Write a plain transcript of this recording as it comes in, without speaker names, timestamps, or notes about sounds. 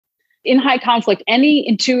In high conflict, any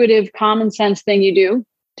intuitive, common sense thing you do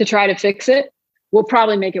to try to fix it will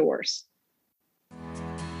probably make it worse.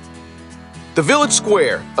 The Village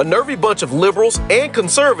Square, a nervy bunch of liberals and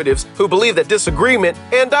conservatives who believe that disagreement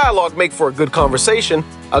and dialogue make for a good conversation,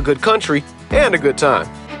 a good country, and a good time.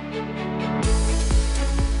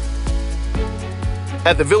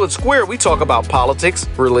 At the Village Square, we talk about politics,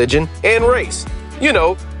 religion, and race. You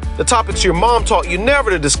know, the topics your mom taught you never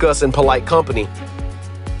to discuss in polite company.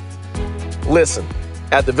 Listen,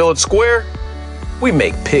 at the Village Square, we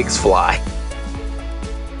make pigs fly.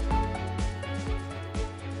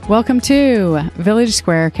 Welcome to Village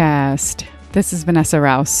SquareCast. This is Vanessa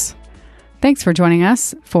Rouse. Thanks for joining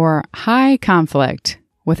us for High Conflict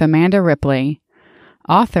with Amanda Ripley,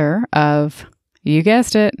 author of, you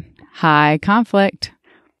guessed it, High Conflict,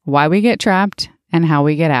 Why We Get Trapped and How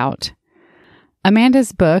We Get Out.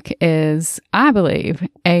 Amanda's book is, I believe,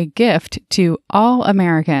 a gift to all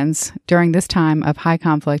Americans during this time of high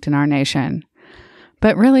conflict in our nation.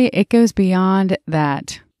 But really, it goes beyond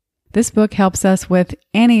that. This book helps us with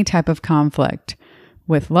any type of conflict,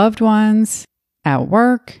 with loved ones, at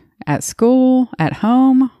work, at school, at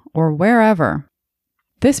home, or wherever.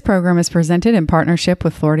 This program is presented in partnership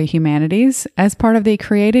with Florida Humanities as part of the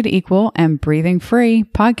Created Equal and Breathing Free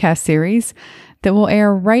podcast series that will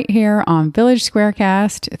air right here on Village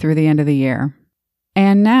SquareCast through the end of the year.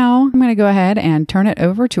 And now I'm going to go ahead and turn it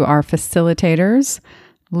over to our facilitators,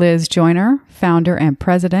 Liz Joyner, founder and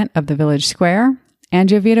president of the Village Square, and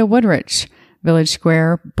Jovita Woodrich, Village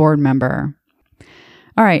Square board member.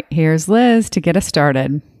 All right, here's Liz to get us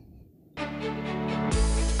started.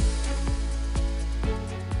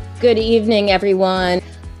 Good evening, everyone.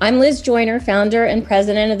 I'm Liz Joyner, founder and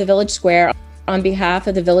president of the Village Square. On behalf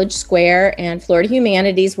of the Village Square and Florida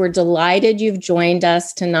Humanities, we're delighted you've joined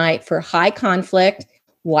us tonight for High Conflict,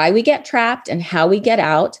 Why We Get Trapped and How We Get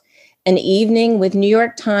Out, an evening with New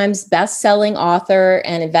York Times bestselling author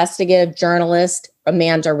and investigative journalist,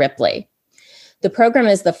 Amanda Ripley. The program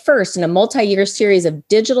is the first in a multi-year series of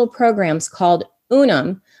digital programs called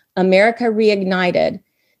Unum, America Reignited,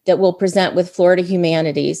 that we'll present with Florida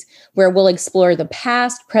Humanities, where we'll explore the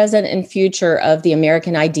past, present, and future of the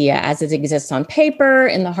American idea as it exists on paper,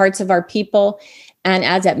 in the hearts of our people, and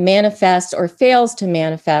as it manifests or fails to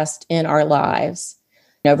manifest in our lives.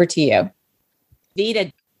 Over to you.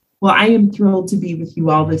 Vita. Well, I am thrilled to be with you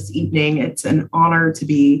all this evening. It's an honor to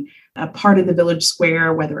be a part of the Village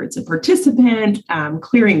Square, whether it's a participant,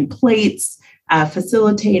 clearing plates,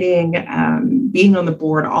 facilitating, being on the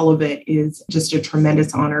board. All of it is just a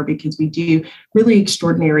tremendous honor because we do really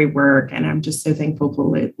extraordinary work. And I'm just so thankful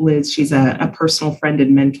for Liz. She's a personal friend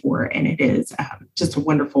and mentor, and it is just a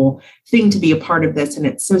wonderful thing to be a part of this. And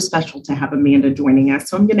it's so special to have Amanda joining us.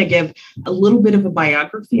 So I'm going to give a little bit of a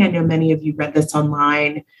biography. I know many of you read this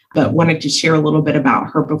online, but wanted to share a little bit about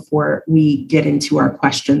her before we get into our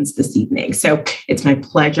questions this evening. So it's my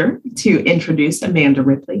pleasure to introduce Amanda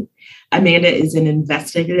Ripley. Amanda is an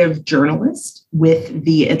investigative journalist with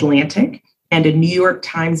The Atlantic and a New York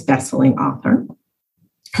Times bestselling author.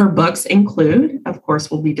 Her books include, of course,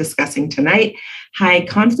 we'll be discussing tonight, High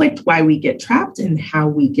Conflict, Why We Get Trapped and How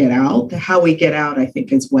We Get Out. The How We Get Out, I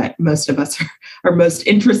think, is what most of us are most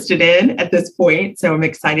interested in at this point. So I'm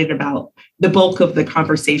excited about the bulk of the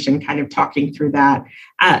conversation, kind of talking through that.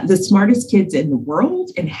 The Smartest Kids in the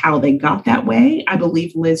World and How They Got That Way. I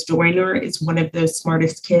believe Liz Joyner is one of those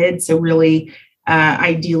smartest kids. So really,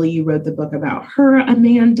 ideally, you wrote the book about her,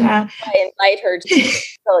 Amanda. I invite her to be a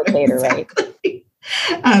facilitator, exactly. Right?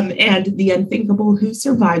 And The Unthinkable, Who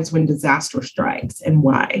Survives When Disaster Strikes and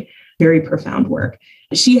Why. Very profound work.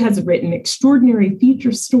 She has written extraordinary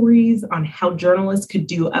feature stories on how journalists could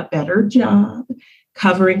do a better job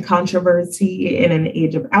covering controversy in an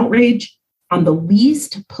age of outrage on the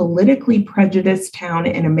least politically prejudiced town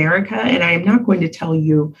in America. And I am not going to tell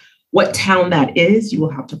you what town that is. You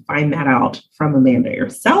will have to find that out from Amanda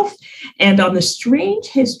yourself. And on the strange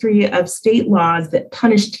history of state laws that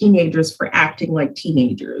punish teenagers for acting like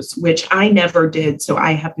teenagers, which I never did, so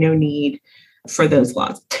I have no need for those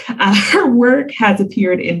laws. Her work has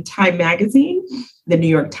appeared in Time Magazine, the New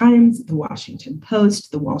York Times, the Washington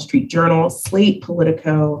Post, the Wall Street Journal, Slate,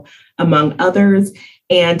 Politico, among others.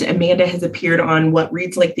 And Amanda has appeared on what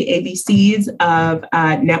reads like the ABCs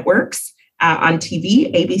of networks, on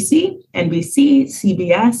TV, ABC, NBC,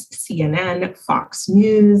 CBS, CNN, Fox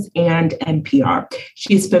News, and NPR.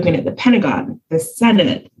 She has spoken at the Pentagon, the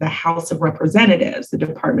Senate, the House of Representatives, the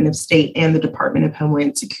Department of State, and the Department of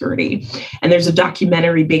Homeland Security. And there's a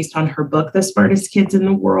documentary based on her book, The Smartest Kids in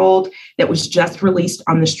the World, that was just released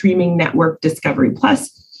on the streaming network Discovery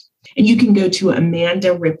Plus. And you can go to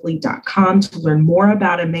amandaripley.com to learn more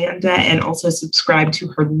about Amanda and also subscribe to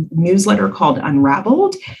her newsletter called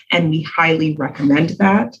Unraveled. And we highly recommend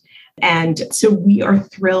that. And so we are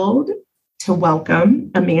thrilled to welcome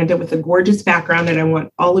Amanda with a gorgeous background. And I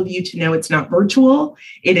want all of you to know it's not virtual.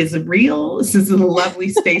 It is real. This is a lovely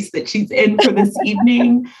space that she's in for this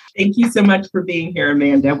evening. Thank you so much for being here,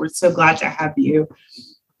 Amanda. We're so glad to have you.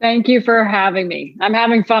 Thank you for having me. I'm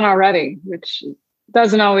having fun already, which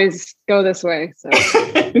doesn't always go this way. So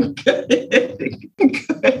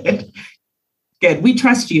Good. We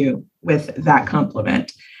trust you with that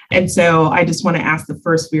compliment. And so I just want to ask the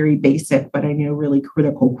first very basic, but I know really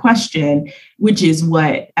critical question, which is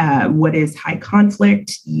what is high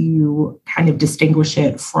conflict? You kind of distinguish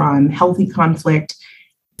it from healthy conflict.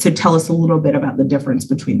 So tell us a little bit about the difference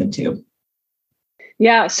between the two.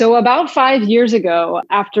 Yeah. So about 5 years ago,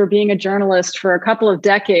 after being a journalist for a couple of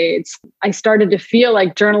decades, I started to feel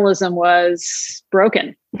like journalism was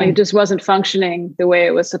broken. Like it just wasn't functioning the way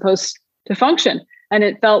it was supposed to function. And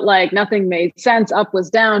it felt like nothing made sense. Up was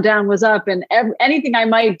down, down was up. And anything I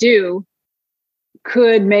might do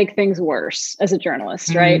could make things worse as a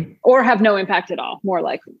journalist, right? Or have no impact at all, more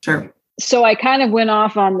likely. Sure. So I kind of went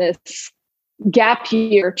off on this gap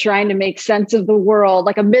year trying to make sense of the world,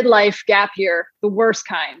 like a midlife gap year, the worst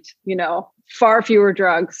kind, far fewer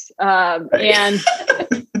drugs. And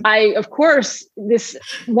I, of course,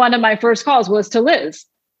 one of my first calls was to Liz.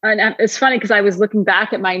 And it's funny because I was looking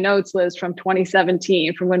back at my notes, Liz, from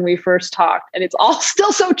 2017, from when we first talked, and it's all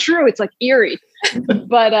still so true. It's like eerie.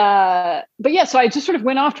 But yeah, so I just sort of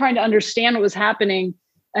went off trying to understand what was happening.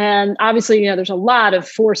 And obviously, there's a lot of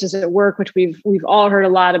forces at work, which we've all heard a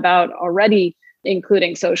lot about already,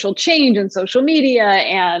 including social change and social media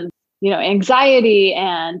and, anxiety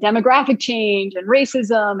and demographic change and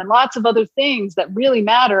racism and lots of other things that really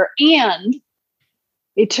matter. And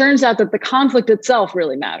it turns out that the conflict itself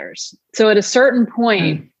really matters. So at a certain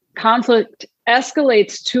point, conflict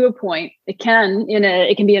escalates to a point. It can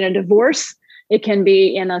be in a divorce. It can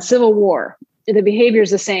be in a civil war. The behavior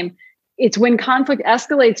is the same. It's when conflict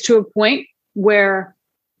escalates to a point where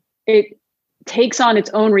it takes on its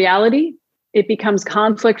own reality. It becomes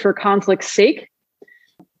conflict for conflict's sake.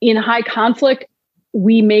 In high conflict,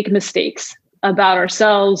 we make mistakes about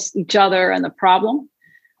ourselves, each other, and the problem.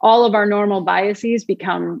 All of our normal biases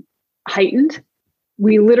become heightened.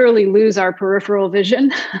 We literally lose our peripheral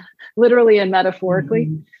vision, literally and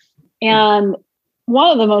metaphorically. And one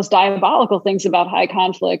of the most diabolical things about high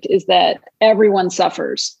conflict is that everyone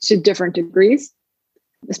suffers to different degrees,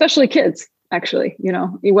 especially kids, actually,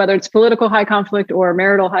 whether it's political high conflict or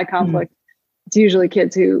marital high conflict, it's usually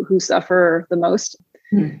kids who suffer the most.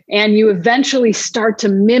 And you eventually start to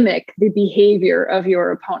mimic the behavior of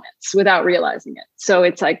your opponents without realizing it. So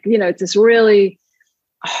it's like, it's this really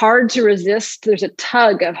hard to resist. There's a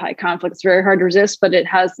tug of high conflict. It's very hard to resist, but it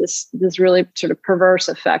has this really sort of perverse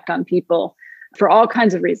effect on people for all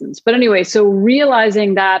kinds of reasons. But anyway, so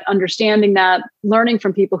realizing that, understanding that, learning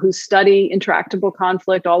from people who study intractable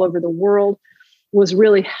conflict all over the world was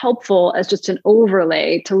really helpful as just an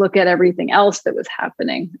overlay to look at everything else that was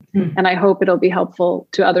happening. And I hope it'll be helpful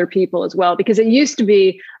to other people as well, because it used to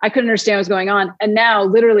be, I couldn't understand what was going on. And now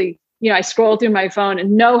literally, I scroll through my phone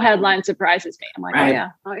and no headline surprises me. I'm like,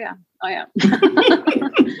 oh yeah.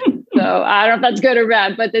 So I don't know if that's good or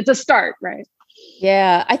bad, but it's a start, right?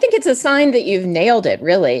 Yeah, I think it's a sign that you've nailed it,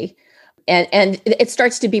 really. And it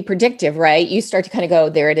starts to be predictive, right? You start to kind of go,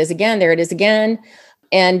 there it is again, there it is again.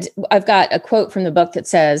 And I've got a quote from the book that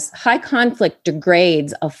says, high conflict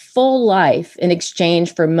degrades a full life in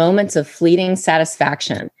exchange for moments of fleeting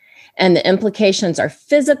satisfaction. And the implications are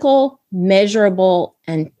physical, measurable,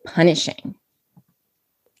 and punishing.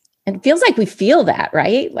 And it feels like we feel that,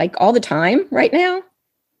 right? Like all the time right now.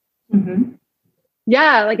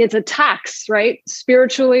 Yeah, like it's a tax, right?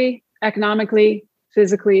 Spiritually, economically,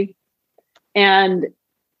 physically. And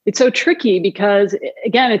it's so tricky because,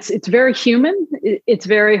 again, it's very human. It's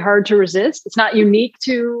very hard to resist. It's not unique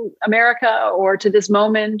to America or to this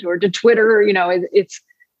moment or to Twitter.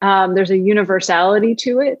 There's a universality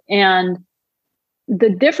to it. And the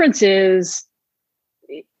difference is,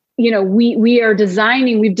 we've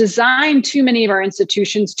designed too many of our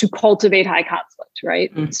institutions to cultivate high conflict,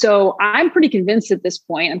 right? So I'm pretty convinced at this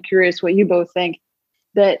point, I'm curious what you both think,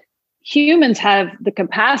 that humans have the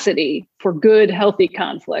capacity for good, healthy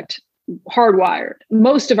conflict, hardwired.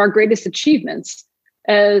 Most of our greatest achievements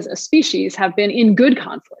as a species have been in good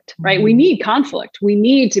conflict, right? We need conflict. We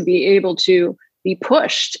need to be able to be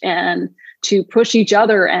pushed and to push each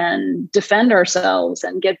other and defend ourselves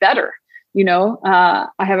and get better. I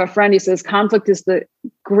have a friend who says conflict is the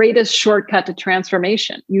greatest shortcut to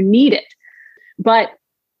transformation. You need it, but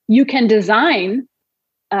you can design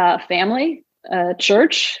a family, a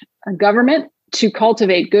church, a government to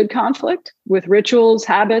cultivate good conflict with rituals,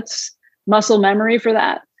 habits, muscle memory for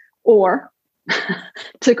that, or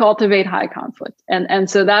to cultivate high conflict. And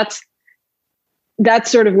so that's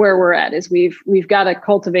sort of where we're at, is we've got to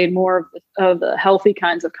cultivate more of the healthy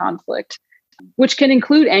kinds of conflict, which can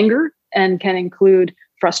include anger and can include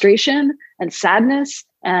frustration and sadness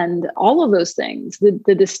and all of those things.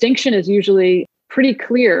 The distinction is usually pretty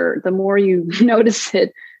clear the more you notice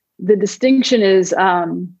it. The distinction is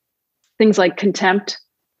things like contempt,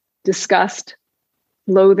 disgust,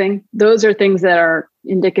 loathing. Those are things that are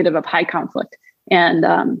indicative of high conflict and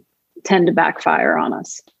tend to backfire on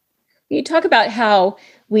us. You talk about how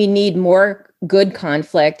we need more good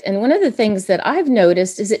conflict. And one of the things that I've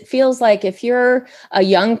noticed is it feels like if you're a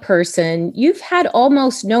young person, you've had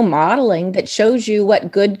almost no modeling that shows you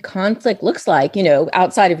what good conflict looks like,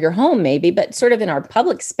 outside of your home maybe, but sort of in our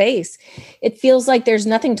public space. It feels like there's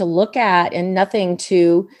nothing to look at and nothing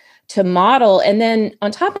to model. And then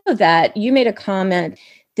on top of that, you made a comment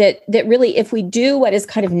that really, if we do what is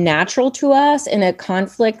kind of natural to us in a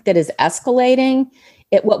conflict that is escalating,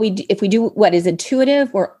 if we do what is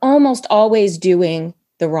intuitive, we're almost always doing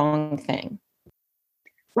the wrong thing.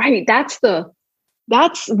 Right. That's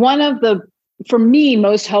one of the, for me,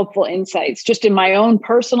 most helpful insights, just in my own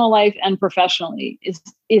personal life and professionally,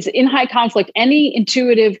 is in high conflict, any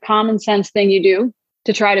intuitive, common sense thing you do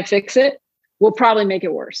to try to fix it will probably make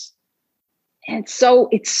it worse. And so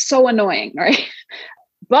it's so annoying, right?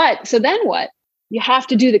 But so then what? You have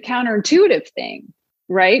to do the counterintuitive thing,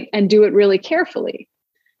 right? And do it really carefully.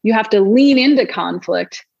 You have to lean into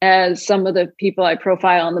conflict, as some of the people I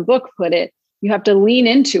profile in the book put it. You have to lean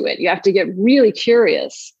into it. You have to get really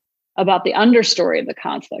curious about the understory of the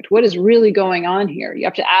conflict. What is really going on here? You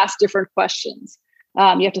have to ask different questions.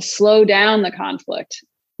 You have to slow down the conflict,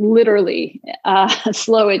 literally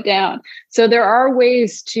slow it down. So there are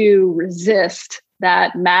ways to resist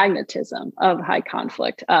that magnetism of high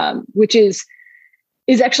conflict, which is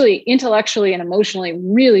actually intellectually and emotionally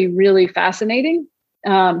really, really fascinating.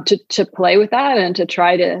 To play with that and to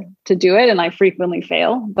try to do it. And I frequently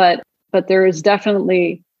fail, but there is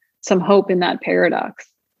definitely some hope in that paradox.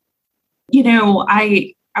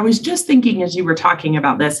 I was just thinking as you were talking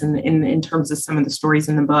about this in terms of some of the stories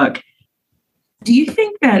in the book, do you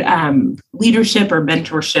think that leadership or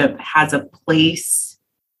mentorship has a place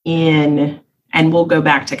in, and we'll go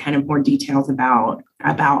back to kind of more details about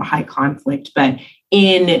high conflict, but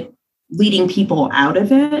in leading people out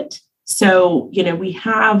of it? So, we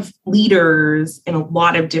have leaders in a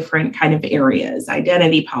lot of different kind of areas,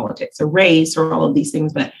 identity politics or race or all of these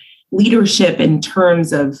things, but leadership in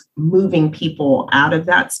terms of moving people out of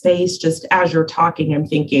that space. Just as you're talking, I'm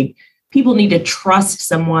thinking people need to trust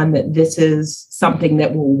someone that this is something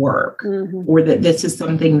that will work, mm-hmm. or that this is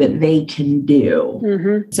something that they can do.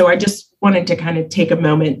 Mm-hmm. So I just wanted to kind of take a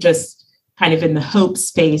moment, just kind of in the hope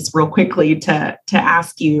space real quickly to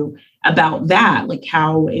ask you about that, like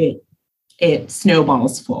how it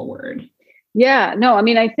snowballs forward. Yeah, no, I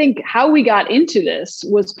mean, I think how we got into this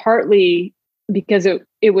was partly because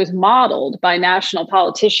it was modeled by national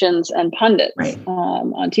politicians and pundits, right,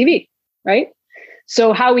 on TV, right?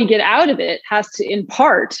 So how we get out of it has to, in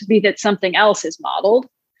part, be that something else is modeled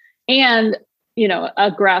and, a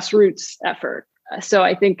grassroots effort. So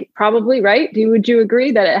I think probably, right? Would you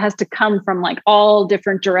agree that it has to come from like all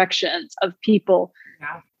different directions of people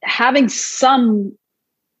having some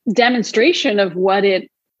demonstration of what it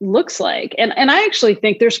looks like? And I actually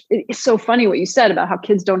think it's so funny what you said about how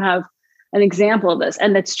kids don't have an example of this.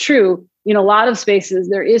 And that's true. A lot of spaces,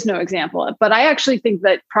 there is no example. But I actually think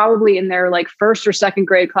that probably in their like first or second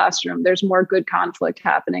grade classroom, there's more good conflict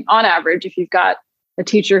happening on average, if you've got a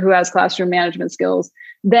teacher who has classroom management skills,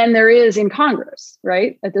 than there is in Congress,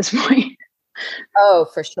 right? At this point. Oh,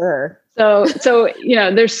 for sure. So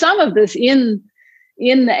there's some of this in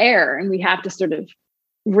the air, and we have to sort of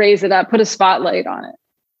raise it up, put a spotlight on it.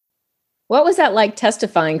 What was that like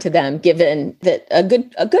testifying to them, given that a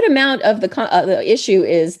good amount of the issue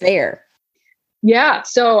is there? Yeah.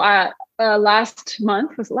 So last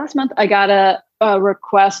month, I got a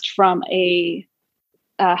request from a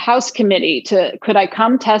House committee could I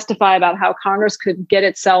come testify about how Congress could get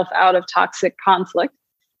itself out of toxic conflict?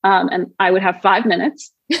 And I would have 5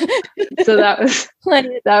 minutes. So that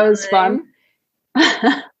was fun.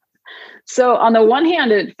 So on the one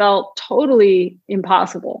hand, it felt totally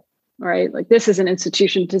impossible, right? Like this is an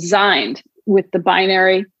institution designed with the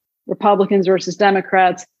binary Republicans versus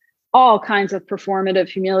Democrats, all kinds of performative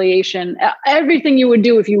humiliation, everything you would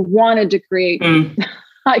do if you wanted to create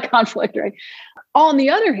high conflict, right? On the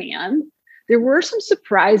other hand, there were some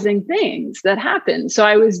surprising things that happened. So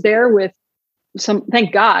I was there with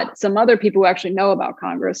thank God, some other people who actually know about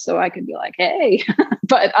Congress. So I could be like, hey,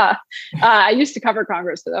 but I used to cover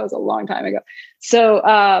Congress, so that was a long time ago. So,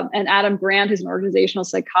 and Adam Grant, who's an organizational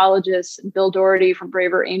psychologist, and Bill Doherty from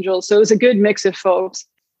Braver Angels. So it was a good mix of folks.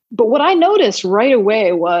 But what I noticed right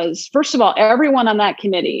away was, first of all, everyone on that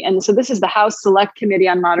committee, and so this is the House Select Committee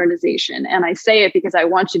on Modernization. And I say it because I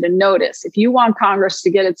want you to notice, if you want Congress to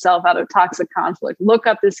get itself out of toxic conflict, look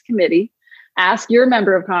up this committee, ask your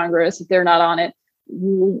member of Congress if they're not on it,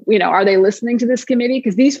 are they listening to this committee?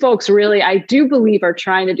 Because these folks really, I do believe, are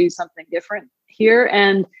trying to do something different here.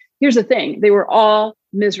 And here's the thing, they were all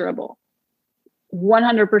miserable,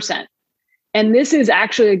 100%. And this is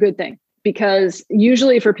actually a good thing, because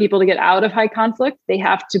usually for people to get out of high conflict, they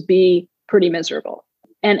have to be pretty miserable.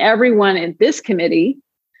 And everyone in this committee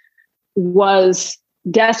was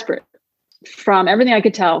desperate, from everything I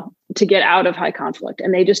could tell, to get out of high conflict.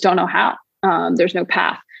 And they just don't know how. There's no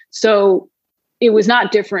path. So it was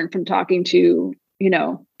not different from talking to,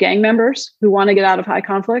 gang members who want to get out of high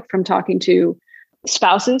conflict, from talking to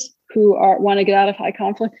spouses who want to get out of high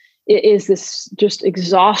conflict. It is this just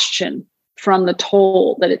exhaustion from the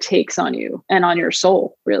toll that it takes on you and on your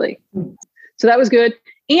soul, really. So that was good.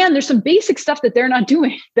 And there's some basic stuff that they're not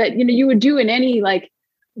doing that, you would do in any like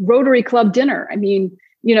Rotary Club dinner. I mean,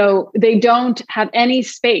 they don't have any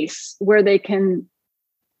space where they can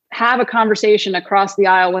have a conversation across the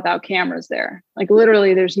aisle without cameras there. Like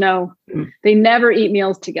literally they never eat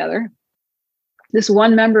meals together. This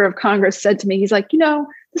one member of Congress said to me, he's like,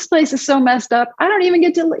 this place is so messed up. I don't even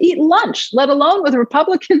get to eat lunch, let alone with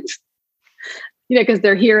Republicans, because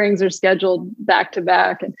their hearings are scheduled back to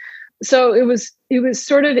back. And so it was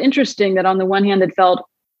sort of interesting that on the one hand, it felt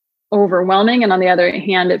overwhelming. And on the other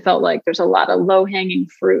hand, it felt like there's a lot of low hanging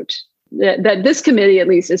fruit that this committee, at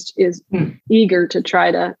least, is eager to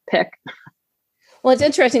try to pick. Well, it's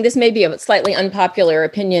interesting. This may be a slightly unpopular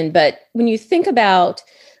opinion, but when you think about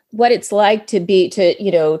what it's like to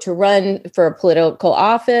run for a political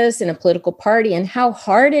office in a political party, and how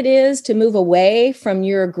hard it is to move away from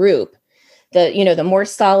your group, the more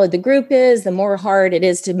solid the group is, the more hard it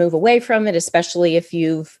is to move away from it, especially if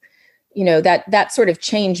you've, that sort of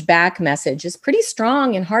change back message is pretty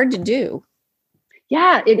strong and hard to do.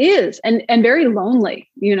 Yeah, it is. And very lonely,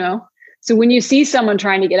 So when you see someone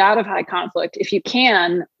trying to get out of high conflict, if you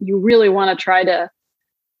can, you really want to try to,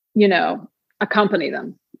 accompany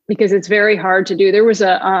them, because it's very hard to do. There was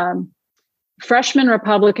a freshman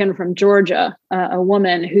Republican from Georgia, a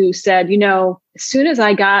woman who said, as soon as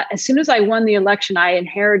I won the election, I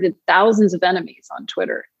inherited thousands of enemies on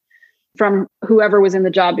Twitter from whoever was in the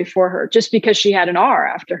job before her, just because she had an R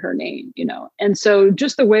after her name, And so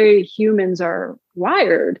just the way humans are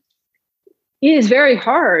wired, it is very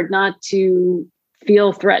hard not to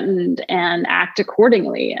feel threatened and act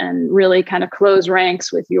accordingly and really kind of close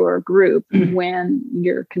ranks with your group when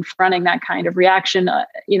you're confronting that kind of reaction.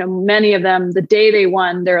 Many of them, the day they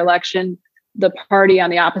won their election, the party on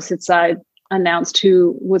the opposite side announced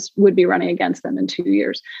who would be running against them in 2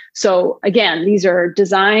 years. So again, these are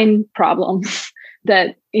design problems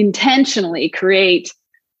that intentionally create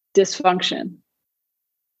dysfunction.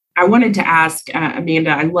 I wanted to ask, Amanda,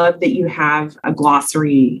 I love that you have a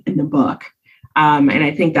glossary in the book. And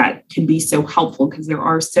I think that can be so helpful, because there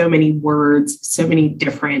are so many words, so many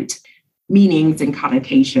different meanings and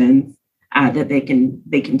connotations that they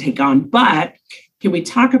can take on. But can we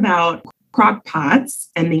talk about crockpots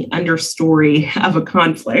and the understory of a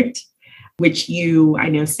conflict, which you, I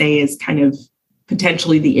know, say is kind of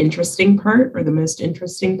potentially the interesting part, or the most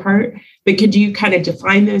interesting part. But could you kind of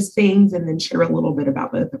define those things and then share a little bit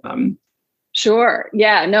about both of them? Sure.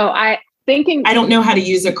 Yeah. No, I don't know how to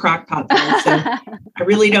use a crockpot, so I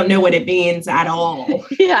really don't know what it means at all.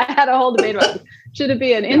 Yeah, I had a whole debate about it. Should it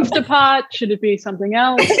be an Instapot? Should it be something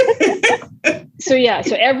else?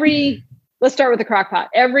 Let's start with the crockpot.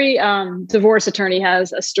 Every divorce attorney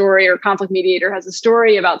has a story, or conflict mediator has a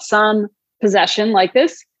story about some possession like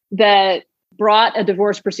this that brought a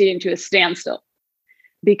divorce proceeding to a standstill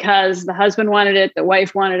because the husband wanted it, the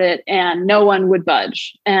wife wanted it, and no one would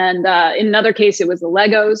budge. And in another case, it was the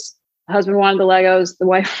Legos. The husband wanted the Legos, the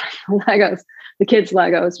wife wanted the Legos, the kids'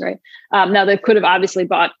 Legos, right? Now, they could have obviously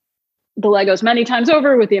bought the Legos many times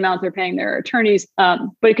over with the amount they're paying their attorneys, but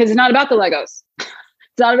because it's not about the Legos.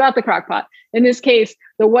 It's not about the crockpot. In this case,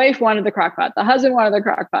 the wife wanted the crockpot. The husband wanted the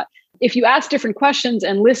crockpot. If you ask different questions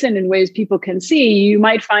and listen in ways people can see, you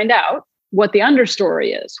might find out what the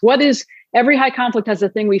understory is. What is Every high conflict has a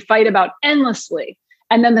thing we fight about endlessly,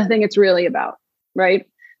 and then the thing it's really about, right?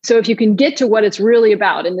 So if you can get to what it's really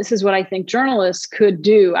about, and this is what I think journalists could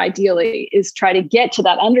do ideally, is try to get to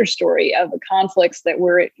that understory of the conflicts that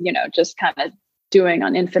we're, just kind of doing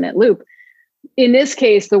on infinite loop. In this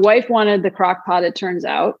case, the wife wanted the crock pot, it turns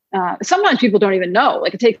out. Sometimes people don't even know.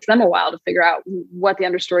 Like, it takes them a while to figure out what the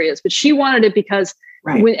understory is. But she wanted it because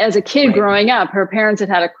as a kid growing up, her parents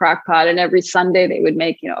had a crock pot, and every Sunday they would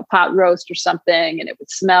make, a pot roast or something, and it would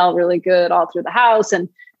smell really good all through the house. And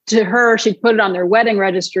to her, she'd put it on their wedding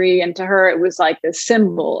registry. And to her, it was like the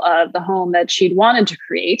symbol of the home that she'd wanted to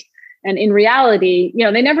create. And in reality,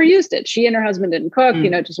 they never used it. She and her husband didn't cook,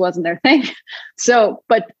 it just wasn't their thing. So,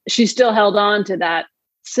 but she still held on to that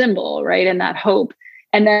symbol, right? And that hope.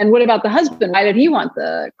 And then what about the husband? Why did he want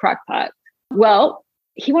the crock pot? Well,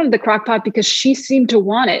 he wanted the crock pot because she seemed to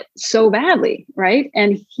want it so badly, right?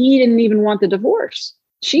 And he didn't even want the divorce.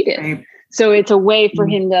 She did. Right. So it's a way for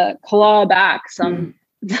him to claw back some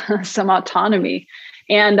autonomy.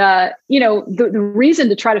 And, the reason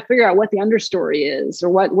to try to figure out what the understory is, or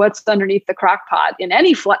what's underneath the crock pot in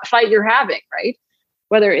any fight you're having, right?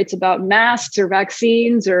 Whether it's about masks or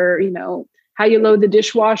vaccines or, how you load the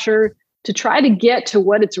dishwasher, to try to get to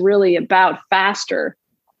what it's really about faster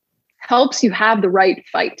helps you have the right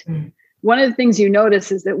fight. One of the things you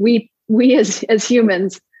notice is that we as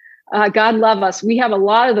humans, God love us, we have a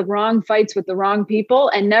lot of the wrong fights with the wrong people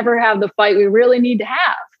and never have the fight we really need to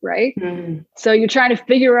have, right? So you're trying to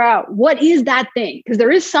figure out, what is that thing? Because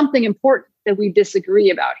there is something important that we disagree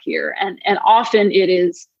about here. And often it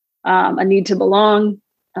is a need to belong,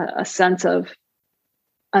 a sense of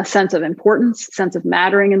importance, sense of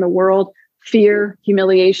mattering in the world, fear,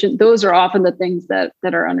 humiliation. Those are often the things that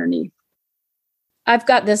are underneath. I've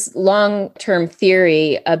got this long-term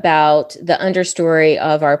theory about the understory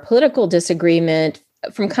of our political disagreement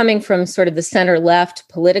from coming from sort of the center left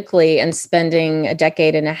politically and spending a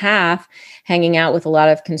decade and a half hanging out with a lot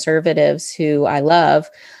of conservatives who I love.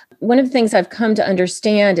 One of the things I've come to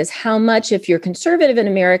understand is how much, if you're conservative in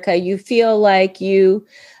America, you feel like you're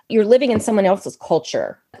living in someone else's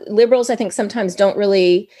culture. Liberals, I think, sometimes don't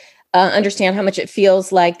really understand how much it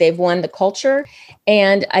feels like they've won the culture.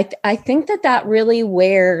 And I think that really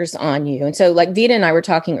wears on you. And so, like Vita and I were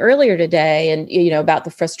talking earlier today, and, about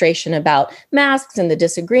the frustration about masks and the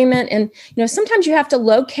disagreement. And, sometimes you have to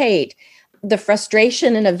locate the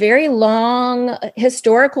frustration in a very long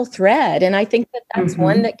historical thread. And I think that's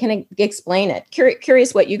one that can explain it.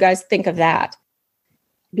 Curious what you guys think of that.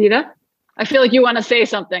 Vita? I feel like you want to say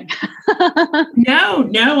something. No,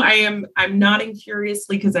 I'm nodding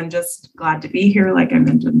curiously because I'm just glad to be here, like I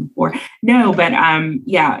mentioned before. No, but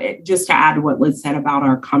just to add what Liz said about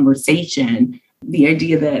our conversation, the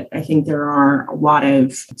idea that I think there are a lot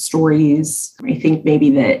of stories, I think maybe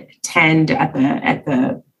that tend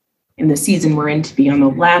in the season we're in to be on the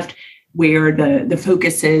left, where the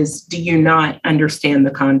focus is, do you not understand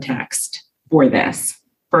the context for this?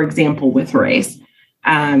 For example, with race.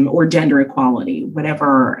 Or gender equality,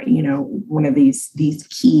 whatever, one of these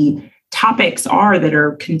key topics are that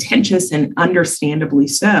are contentious and understandably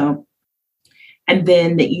so. And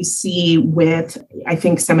then that you see with, I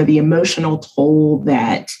think, some of the emotional toll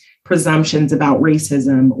that presumptions about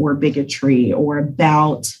racism or bigotry or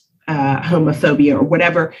about homophobia or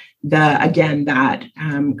whatever, that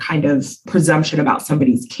kind of presumption about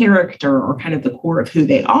somebody's character or kind of the core of who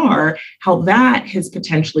they are, how that has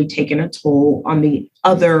potentially taken a toll on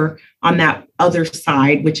that other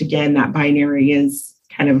side, which again, that binary is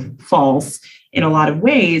kind of false in a lot of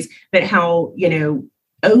ways, but how,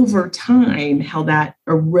 over time, how that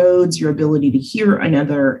erodes your ability to hear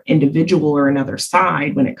another individual or another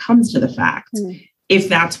side when it comes to the facts, if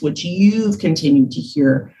that's what you've continued to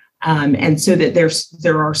hear. And so that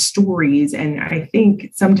there are stories, and I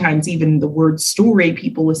think sometimes even the word story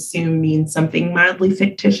people assume means something mildly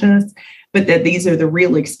fictitious, but that these are the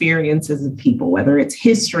real experiences of people, whether it's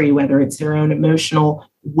history, whether it's their own emotional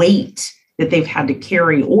weight that they've had to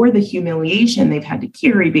carry, or the humiliation they've had to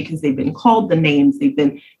carry because they've been called the names,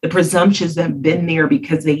 the presumptions that have been there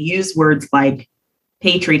because they use words like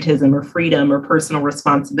patriotism or freedom or personal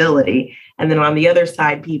responsibility. And then on the other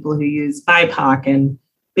side, people who use BIPOC and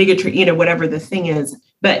bigotry, whatever the thing is,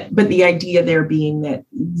 but the idea there being that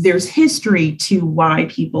there's history to why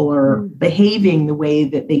people are behaving the way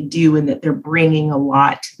that they do, and that they're bringing a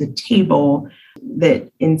lot to the table that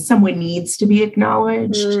in some way needs to be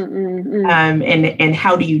acknowledged. And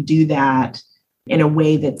how do you do that in a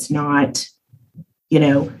way that's not,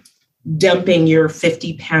 dumping your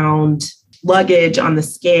 50-pound luggage on the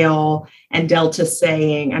scale and Delta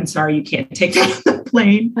saying, I'm sorry, you can't take that on the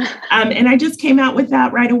plane. And I just came out with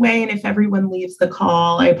that right away. And if everyone leaves the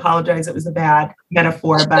call, I apologize. It was a bad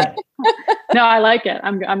metaphor, but no, I like it.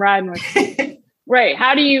 I'm riding with it. Right.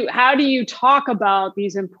 How do you talk about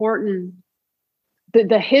these important,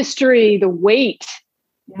 the history, the weight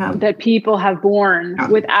that people have borne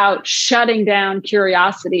without shutting down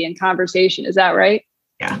curiosity and conversation? Is that right?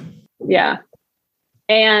 Yeah. Yeah.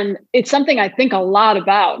 And it's something I think a lot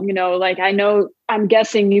about, like I'm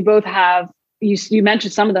guessing you both have, you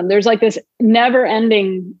mentioned some of them. There's like this never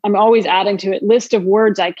ending, I'm always adding to it, list of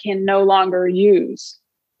words I can no longer use.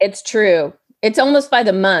 It's true. It's almost by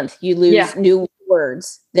the month you lose new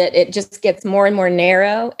words, that it just gets more and more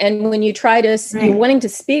narrow. And when you try to, you're wanting to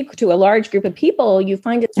speak to a large group of people, you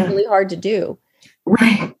find it's really hard to do.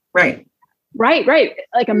 Right.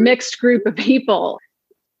 Like a mixed group of people.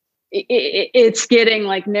 It's getting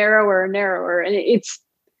like narrower and narrower. And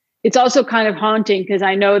it's also kind of haunting because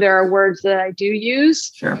I know there are words that I do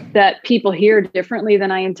use that people hear differently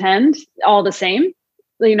than I intend, all the same.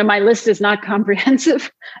 My list is not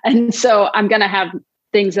comprehensive. And so I'm going to have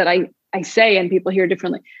things that I say and people hear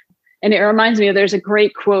differently. And it reminds me of, there's a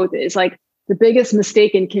great quote that is like, the biggest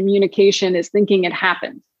mistake in communication is thinking it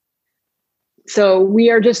happened. So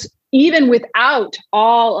we are just, even without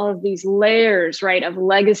all of these layers, right, of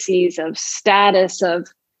legacies, of status, of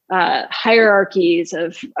hierarchies,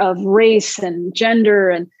 of race and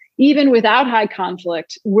gender, and even without high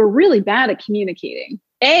conflict, we're really bad at communicating.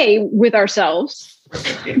 With ourselves,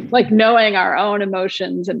 like knowing our own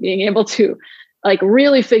emotions and being able to like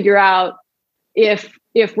really figure out if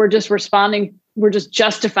we're just responding, we're just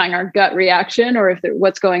justifying our gut reaction, or if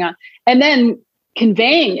what's going on. And then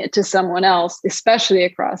conveying it to someone else, especially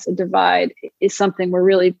across a divide, is something we're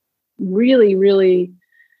really, really, really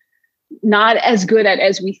not as good at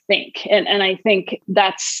as we think. And I think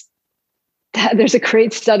there's a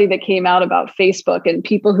great study that came out about Facebook and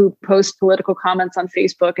people who post political comments on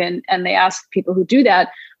Facebook, and they asked people who do that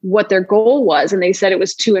what their goal was. And they said it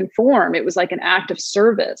was to inform. It was like an act of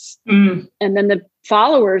service. And then the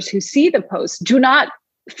followers who see the post do not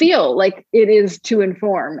feel like it is to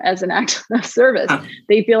inform as an act of service.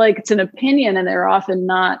 They feel like it's an opinion, and they're often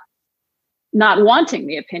not wanting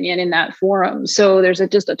the opinion in that forum. So there's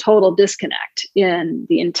just a total disconnect in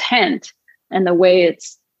the intent and the way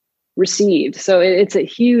it's received. So it's a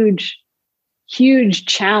huge, huge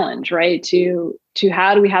challenge, right? To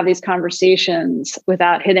how do we have these conversations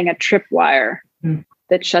without hitting a tripwire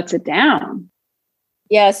that shuts it down?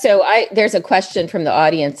 Yeah. So there's a question from the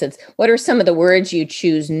audience. It's, what are some of the words you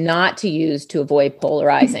choose not to use to avoid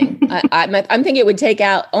polarizing? I'm thinking it would take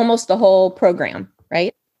out almost the whole program,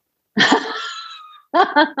 right?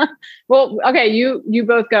 Well, okay. You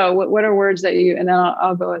both go. What are words that and then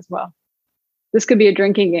I'll go as well. This could be a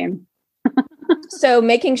drinking game. So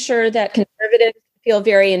making sure that conservatives feel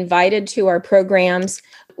very invited to our programs.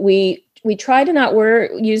 We try to not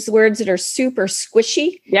use words that are super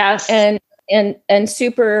squishy. Yes. And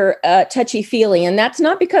super touchy-feely. And that's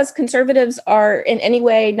not because conservatives are in any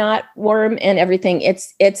way not warm and everything.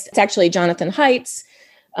 It's actually Jonathan Haidt's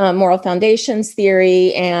moral foundations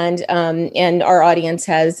theory, and our audience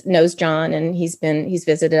knows John, and he's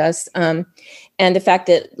visited us. And the fact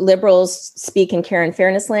that liberals speak in care and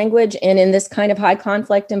fairness language, and in this kind of high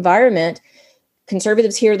conflict environment,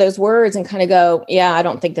 conservatives hear those words and kind of go, yeah, I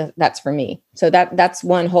don't think that's for me. So that's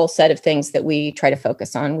one whole set of things that we try to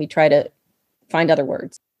focus on. We try to find other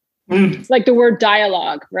words. It's like the word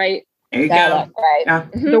dialogue, right? There you Dialogue, go. right?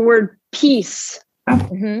 Yeah. The word peace.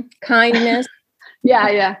 Kindness.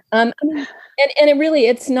 Yeah. And it really,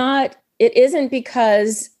 it isn't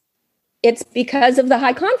because it's because of the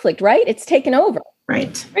high conflict, right? It's taken over.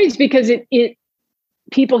 Right. It's because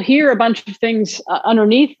people hear a bunch of things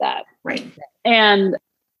underneath that. Right. And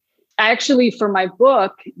actually for my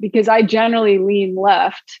book, because I generally lean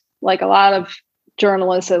left, like a lot of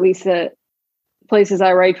journalists, at least the places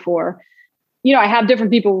I write for, I have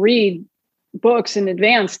different people read books in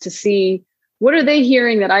advance to see what are they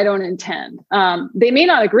hearing that I don't intend. They may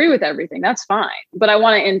not agree with everything. That's fine. But I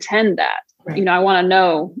want to intend that. Right. I want to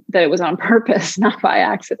know that it was on purpose, not by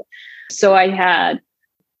accident. So I had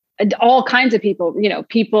all kinds of people,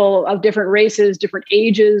 people of different races, different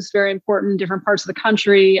ages, very important, different parts of the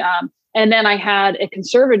country. And then I had a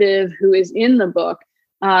conservative who is in the book,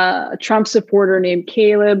 a Trump supporter named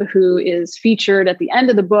Caleb, who is featured at the end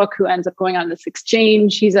of the book, who ends up going on this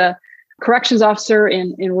exchange. He's a corrections officer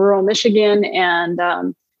in rural Michigan.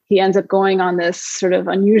 And he ends up going on this sort of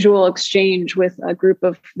unusual exchange with a group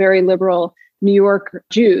of very liberal New York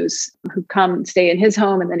Jews who come and stay in his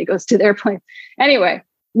home. And then he goes to their place. Anyway,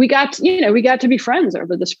 we got to be friends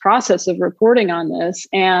over this process of reporting on this.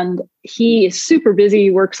 And he is super busy.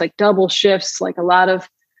 He works like double shifts. Like a lot of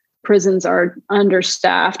prisons are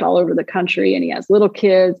understaffed all over the country, and he has little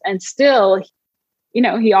kids, and still,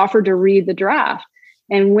 he offered to read the draft.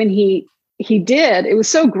 And when he did, it was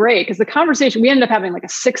so great because the conversation, we ended up having like a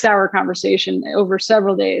 6-hour conversation over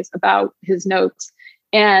several days about his notes.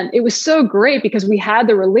 And it was so great because we had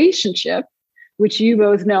the relationship, which you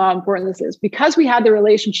both know how important this is. Because we had the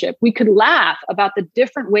relationship, we could laugh about the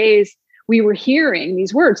different ways we were hearing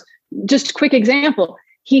these words. Just a quick example.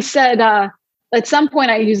 He said, at some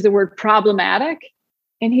point I used the word problematic.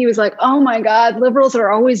 And he was like, oh my God, liberals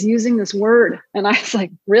are always using this word. And I was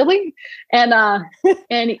like, really? And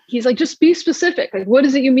and he's like, just be specific. Like, what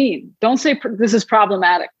does it you mean? Don't say this is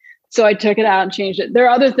problematic. So I took it out and changed it. There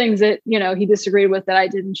are other things that, he disagreed with that I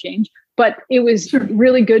didn't change, but it was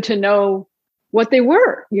really good to know what they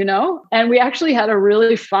were, and we actually had a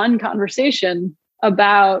really fun conversation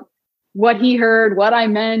about what he heard, what I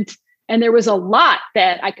meant. And there was a lot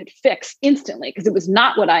that I could fix instantly because it was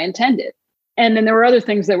not what I intended. And then there were other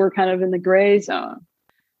things that were kind of in the gray zone.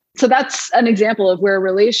 So that's an example of where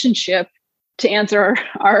relationship, to answer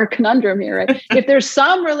our conundrum here, right? If there's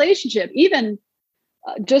some relationship, even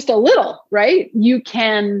just a little, right, you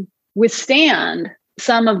can withstand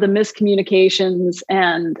some of the miscommunications,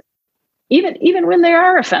 and even when they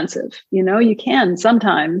are offensive, you can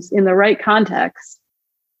sometimes, in the right context,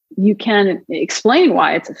 you can explain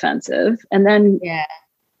why it's offensive, and then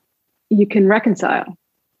you can reconcile.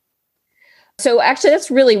 So actually,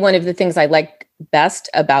 that's really one of the things I like best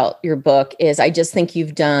about your book is I just think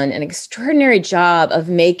you've done an extraordinary job of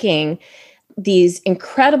making these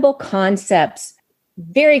incredible concepts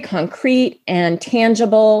very concrete and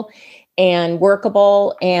tangible and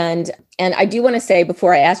workable. And I do want to say,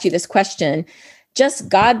 before I ask you this question, just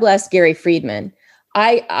God bless Gary Friedman.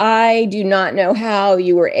 I do not know how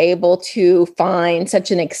you were able to find such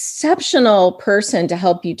an exceptional person to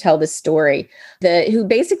help you tell this story, who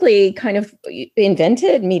basically kind of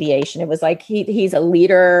invented mediation. It was like he's a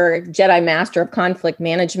leader, Jedi master of conflict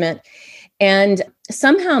management, and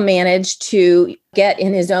somehow managed to get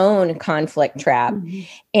in his own conflict trap. Mm-hmm.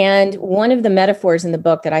 And one of the metaphors in the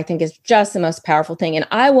book that I think is just the most powerful thing, and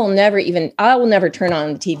I will never turn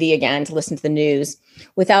on the TV again to listen to the news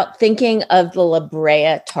without thinking of the La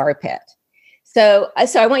Brea tar pit. So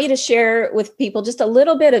I want you to share with people just a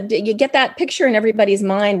little bit of, you get that picture in everybody's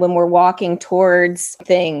mind when we're walking towards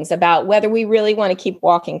things, about whether we really want to keep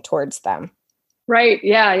walking towards them. Right.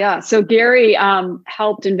 Yeah. So Gary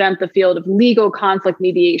helped invent the field of legal conflict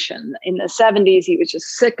mediation. In the 70s, he was just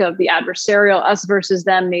sick of the adversarial us versus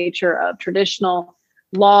them nature of traditional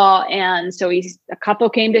law. And so a couple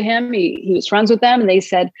came to him. He was friends with them, and they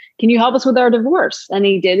said, can you help us with our divorce? And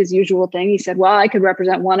he did his usual thing. He said, well, I could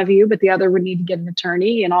represent one of you, but the other would need to get an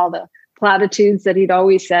attorney, and all the platitudes that he'd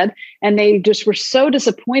always said. And they just were so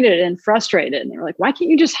disappointed and frustrated. And they were like, why can't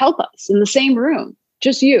you just help us in the same room?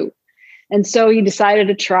 Just you. And so he decided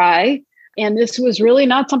to try. And this was really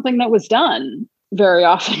not something that was done very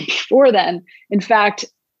often before then. In fact,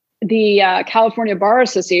 the California Bar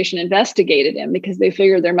Association investigated him because they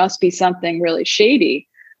figured there must be something really shady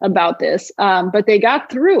about this. But they got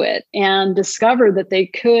through it and discovered that they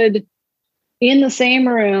could, in the same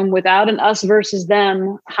room, without an us versus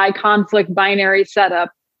them high conflict binary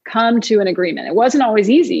setup, come to an agreement. It wasn't always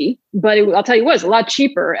easy, but I'll tell you, it was a lot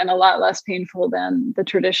cheaper and a lot less painful than the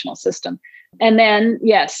traditional system. And then,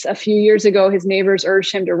 yes, a few years ago, his neighbors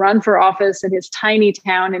urged him to run for office in his tiny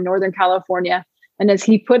town in Northern California. And as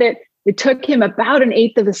he put it, it took him about an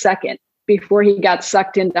eighth of a second before he got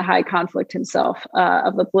sucked into high conflict himself,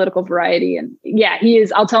 of the political variety. And yeah,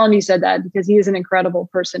 I'll tell him you said that, because he is an incredible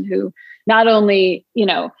person who not only,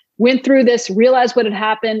 went through this, realized what had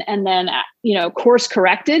happened, and then, course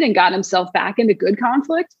corrected and got himself back into good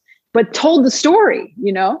conflict, but told the story,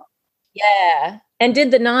 Yeah. And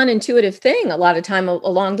did the non-intuitive thing a lot of time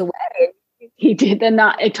along the way. He did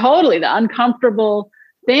the uncomfortable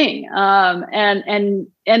thing. And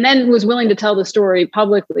then was willing to tell the story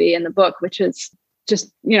publicly in the book, which is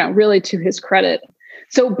just, really to his credit.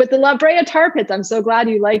 So, but the La Brea tar pits, I'm so glad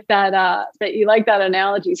you like that, that you like that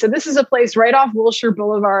analogy. So this is a place right off Wilshire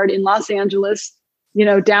Boulevard in Los Angeles,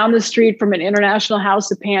 down the street from an International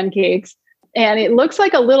House of Pancakes. And it looks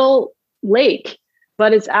like a little lake,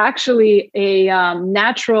 but it's actually a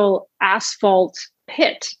natural asphalt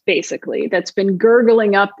pit, basically, that's been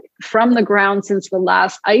gurgling up from the ground since the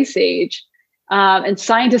last ice age. And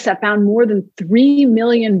scientists have found more than 3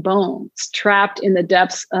 million bones trapped in the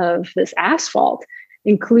depths of this asphalt,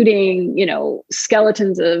 including,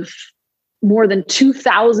 skeletons of more than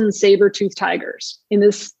 2,000 saber-toothed tigers in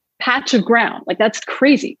this patch of ground. Like, that's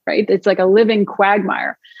crazy, right? It's like a living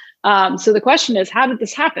quagmire. So the question is, how did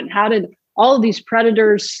this happen? How did all of these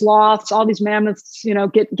predators, sloths, all these mammoths,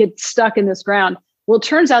 get stuck in this ground? Well, it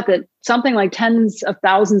turns out that something like tens of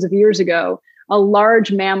thousands of years ago, a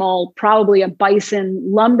large mammal, probably a bison,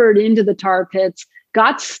 lumbered into the tar pits,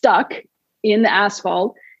 got stuck in the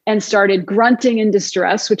asphalt, and started grunting in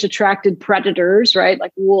distress, which attracted predators, right?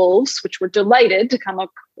 Like wolves, which were delighted to come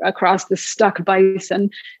across the stuck bison.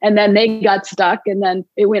 And then they got stuck, and then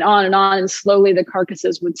it went on, and slowly the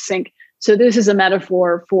carcasses would sink. So this is a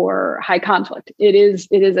metaphor for high conflict. It is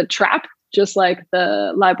a trap, just like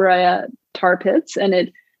the La Brea tar pits, and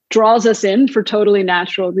it draws us in for totally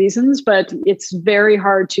natural reasons, but it's very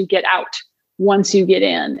hard to get out once you get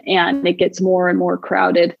in, and it gets more and more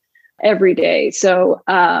crowded every day. So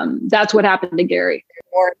that's what happened to Gary.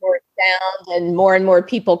 More and more sound and more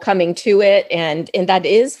people coming to it. And that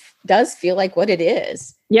does feel like what it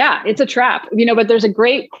is. Yeah, it's a trap. But there's a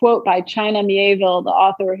great quote by China Mieville, the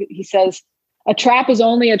author. He says, "A trap is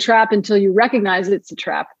only a trap until you recognize it's a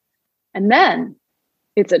trap. And then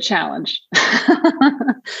it's a challenge."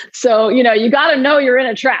 So, you got to know you're in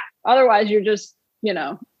a trap. Otherwise, you're just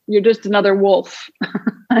another wolf.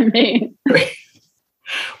 I mean...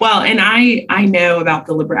 Well, and I know about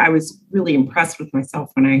I was really impressed with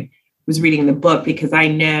myself when I was reading the book, because I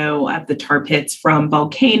know of the tar pits from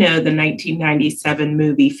Volcano, the 1997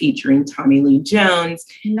 movie featuring Tommy Lee Jones,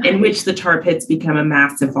 nice. In which the tar pits become a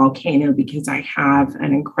massive volcano, because I have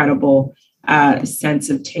an incredible sense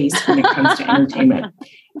of taste when it comes to entertainment.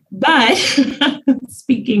 But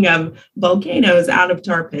speaking of volcanoes out of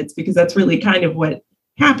tar pits, because that's really kind of what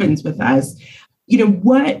happens with us,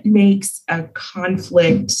 what makes a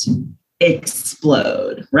conflict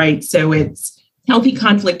explode, right? So healthy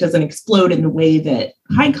conflict doesn't explode in the way that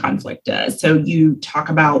high conflict does. So you talk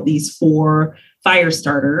about these 4 fire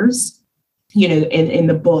starters, in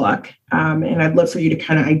the book. And I'd love for you to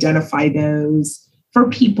kind of identify those for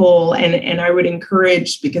people. And I would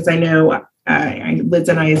encourage, because I know Liz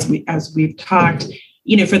and I, as we've talked,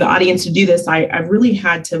 for the audience to do this, I've really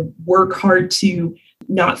had to work hard to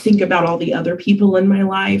not think about all the other people in my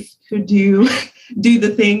life who do the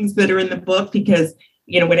things that are in the book, because,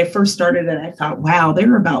 when I first started it, I thought, wow,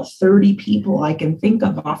 there are about 30 people I can think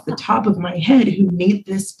of off the top of my head who need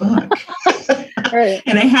this book. Right.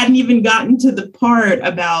 And I hadn't even gotten to the part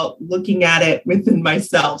about looking at it within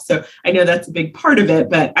myself. So I know that's a big part of it,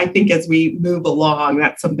 but I think as we move along,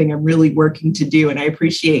 that's something I'm really working to do. And I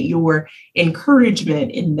appreciate your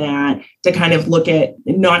encouragement in that, to kind of look at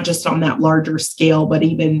not just on that larger scale, but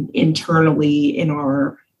even internally in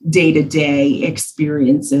our day-to-day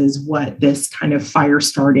experiences, what this kind of fire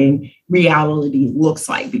starting reality looks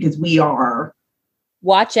like, because we are.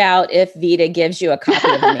 Watch out if Vita gives you a copy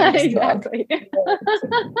of Amanda's exactly.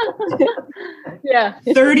 Yeah.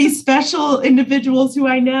 30 special individuals who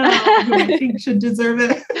I know who I think should deserve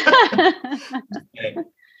it.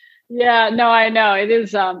 Yeah, no, I know. It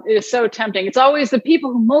is so tempting. It's always the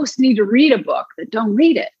people who most need to read a book that don't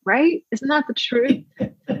read it, right? Isn't that the truth?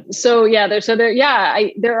 So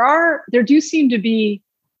there do seem to be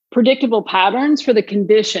predictable patterns for the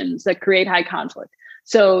conditions that create high conflict.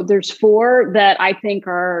 So there's 4 that I think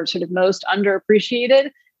are sort of most underappreciated.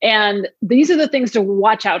 And these are the things to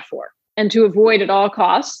watch out for and to avoid at all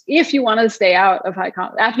costs if you want to stay out of high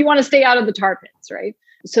conflict, if you want to stay out of the tar pits, right?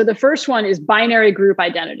 So the first one is binary group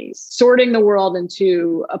identities, sorting the world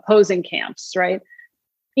into opposing camps, right?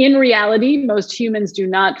 In reality, most humans do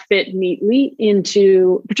not fit neatly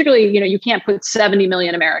into, particularly, you can't put 70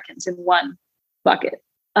 million Americans in one bucket,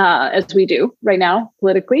 as we do right now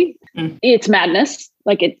politically. It's madness.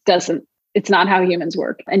 Like, it's not how humans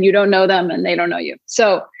work, and you don't know them and they don't know you.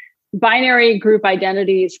 So binary group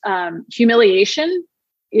identities, humiliation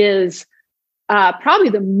is probably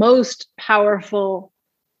the most powerful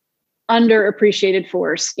underappreciated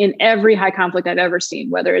force in every high conflict I've ever seen,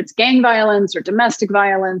 whether it's gang violence or domestic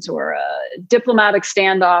violence or a diplomatic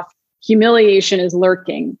standoff. Humiliation is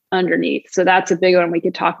lurking underneath. So that's a big one we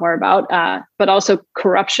could talk more about, but also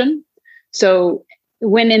corruption. So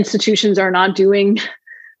when institutions are not doing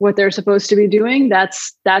what they're supposed to be doing,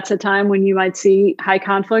 that's a time when you might see high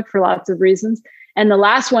conflict for lots of reasons. And the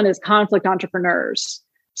last one is conflict entrepreneurs.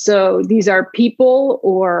 So these are people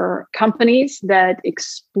or companies that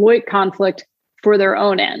exploit conflict for their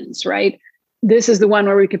own ends, right? This is the one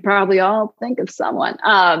where we could probably all think of someone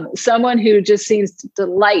who just seems to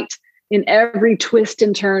delight in every twist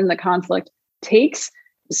and turn the conflict takes.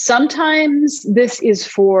 Sometimes this is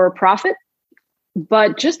for profit,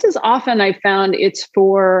 but just as often I found it's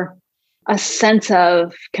for a sense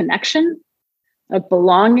of connection a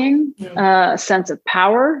belonging, a sense of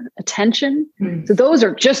power, attention. So those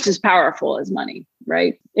are just as powerful as money,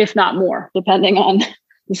 right? If not more, depending on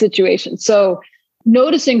the situation. So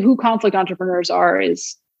noticing who conflict entrepreneurs are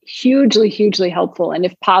is hugely, hugely helpful. And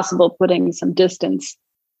if possible, putting some distance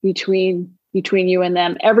between you and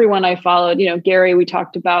them. Everyone I followed, Gary, we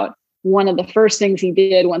talked about one of the first things he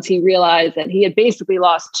did once he realized that he had basically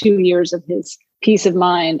lost 2 years of his peace of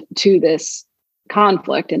mind to this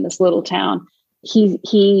conflict in this little town.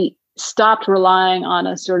 He stopped relying on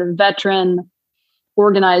a sort of veteran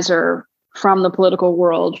organizer from the political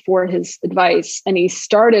world for his advice, and he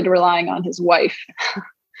started relying on his wife.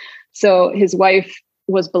 So his wife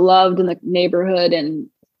was beloved in the neighborhood and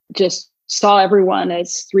just saw everyone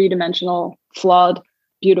as three-dimensional, flawed,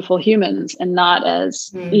 beautiful humans, and not as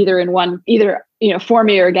either for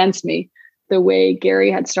me or against me, the way Gary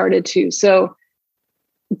had started to. So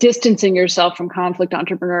distancing yourself from conflict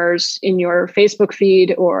entrepreneurs in your Facebook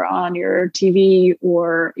feed or on your TV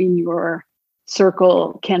or in your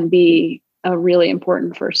circle can be a really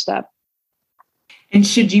important first step. And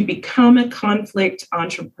should you become a conflict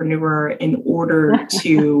entrepreneur in order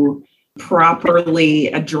to properly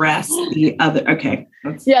address the other? Okay.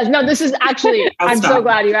 Yes, no, this is actually, I'm so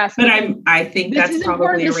glad you asked. But I think that's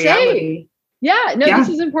probably a reality. This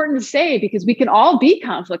is important to say because we can all be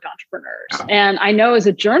conflict entrepreneurs. Oh. And I know as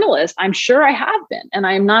a journalist, I'm sure I have been, and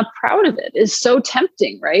I'm not proud of it. It's so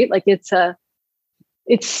tempting, right? Like it's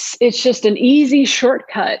just an easy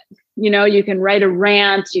shortcut. You can write a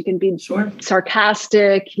rant, you can be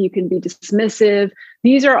sarcastic, you can be dismissive.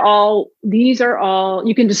 These are all,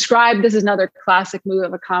 you can describe, this is another classic move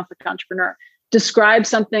of a conflict entrepreneur. Describe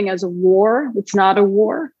something as a war. It's not a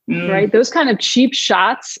war, right? Those kind of cheap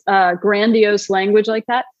shots, grandiose language like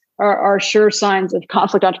that are sure signs of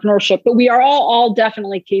conflict entrepreneurship, but we are all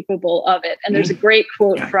definitely capable of it. And there's a great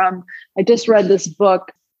quote I just read this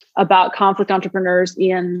book about conflict entrepreneurs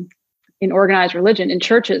in organized religion, in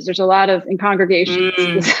churches. There's a lot of, in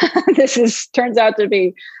congregations, this turns out to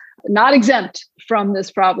be not exempt from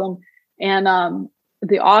this problem. And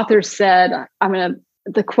the author said,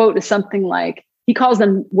 the quote is something like, he calls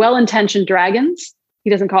them well-intentioned dragons. He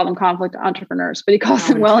doesn't call them conflict entrepreneurs, but he calls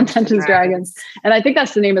them well-intentioned dragons. And I think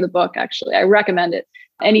that's the name of the book, actually. I recommend it.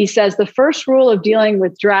 And he says, the first rule of dealing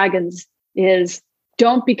with dragons is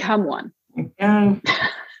don't become one. And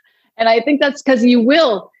I think that's because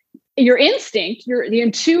your instinct, the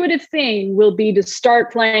intuitive thing will be to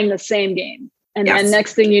start playing the same game. And then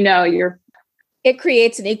next thing you know, it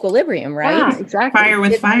creates an equilibrium, right? Yeah, exactly. Fire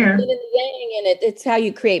with fire. It's yin and the yang, and it's how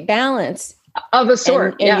you create balance of a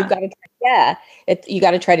sort. And you've got to, you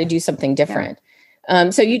got to try to do something different.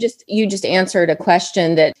 So you just answered a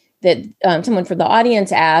question that someone from the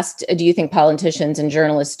audience asked. Do you think politicians and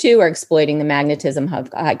journalists too are exploiting the magnetism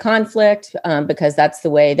of high conflict because that's the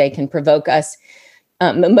way they can provoke us,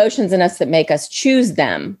 emotions in us that make us choose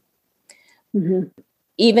them? Mm-hmm.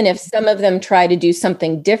 Even if some of them try to do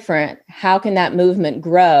something different, how can that movement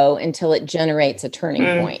grow until it generates a turning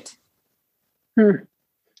point?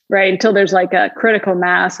 Right. Until there's like a critical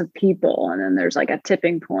mass of people and then there's like a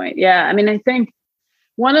tipping point. Yeah. I think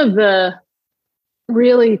one of the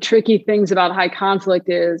really tricky things about high conflict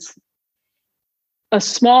is a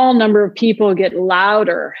small number of people get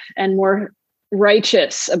louder and more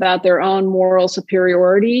righteous about their own moral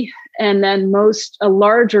superiority. And then a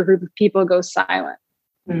larger group of people go silent.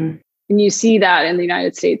 And you see that in the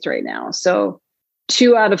United States right now. So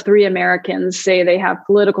 2 out of 3 Americans say they have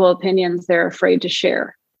political opinions they're afraid to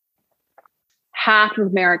share. Half of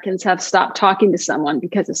Americans have stopped talking to someone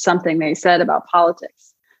because of something they said about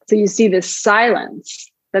politics. So you see this silence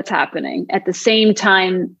that's happening at the same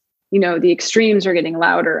time, the extremes are getting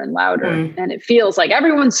louder and louder, and it feels like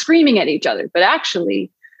everyone's screaming at each other, but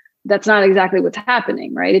actually that's not exactly what's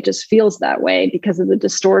happening, right? It just feels that way because of the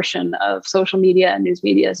distortion of social media and news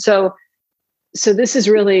media. So this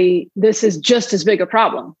is just as big a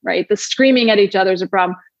problem, right? The screaming at each other is a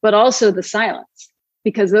problem, but also the silence,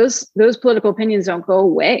 because those political opinions don't go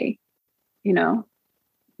away,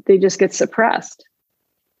 they just get suppressed.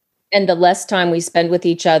 And the less time we spend with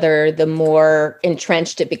each other, the more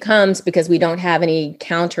entrenched it becomes because we don't have any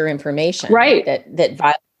counter information, right? That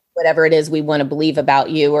whatever it is we want to believe about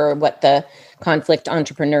you or what the conflict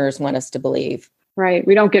entrepreneurs want us to believe. Right.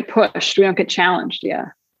 We don't get pushed. We don't get challenged. Yeah.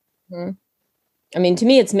 Mm-hmm. To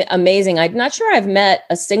me, it's amazing. I'm not sure I've met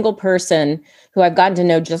a single person who I've gotten to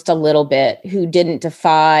know just a little bit who didn't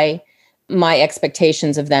defy my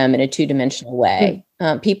expectations of them in a 2-dimensional way.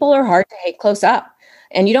 People are hard to hate close up.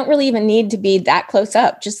 And you don't really even need to be that close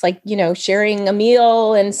up. Just like, sharing a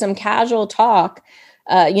meal and some casual talk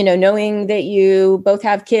knowing that you both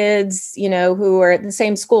have kids, who are at the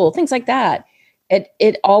same school, things like that.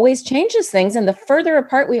 It always changes things. And the further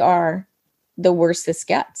apart we are, the worse this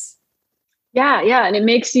gets. Yeah. Yeah. And it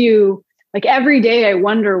makes you like every day I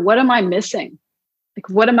wonder, what am I missing? Like,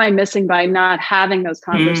 what am I missing by not having those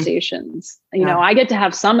conversations? Yeah. I get to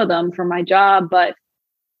have some of them for my job, but,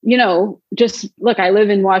 just look, I live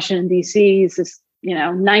in Washington, D.C. It's just,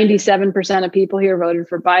 97% of people here voted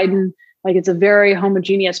for Biden. Like, it's a very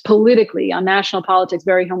homogeneous politically on national politics,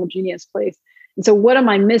 very homogeneous place. And so what am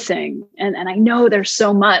I missing? And I know there's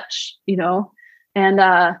so much, and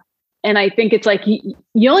I think it's like,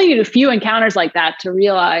 you only need a few encounters like that to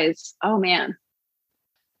realize, oh man,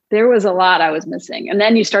 there was a lot I was missing. And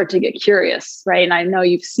then you start to get curious, right? And I know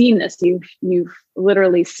you've seen this, you've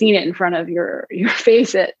literally seen it in front of your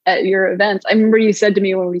face at your events. I remember you said to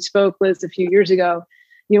me when we spoke, Liz, a few years ago,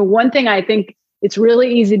 one thing I think it's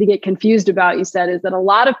really easy to get confused about, you said, is that a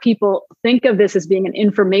lot of people think of this as being an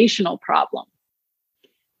informational problem.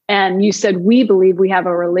 And you said, we believe we have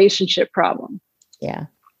a relationship problem. Yeah.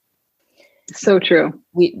 So true.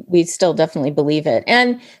 We still definitely believe it.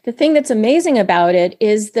 And the thing that's amazing about it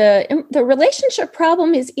is the relationship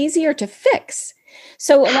problem is easier to fix.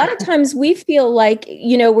 So a lot of times we feel like,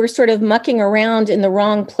 we're sort of mucking around in the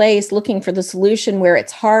wrong place, looking for the solution where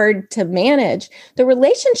it's hard to manage. The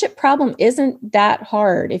relationship problem isn't that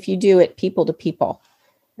hard if you do it people to people.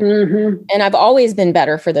 Mm-hmm. And I've always been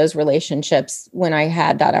better for those relationships when I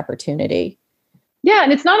had that opportunity. Yeah.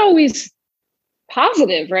 And it's not always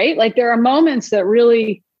positive, right? Like, there are moments that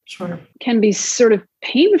really can be sort of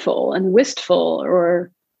painful and wistful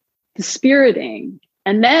or dispiriting,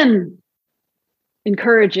 and then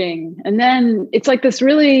encouraging. And then it's like this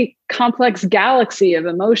really complex galaxy of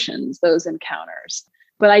emotions, those encounters.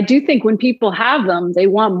 But I do think when people have them, they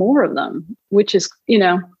want more of them, which is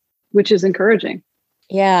encouraging.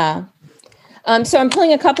 Yeah. So I'm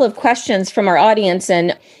pulling a couple of questions from our audience,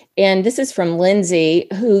 and this is from Lindsay,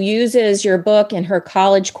 who uses your book in her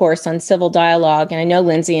college course on civil dialogue. And I know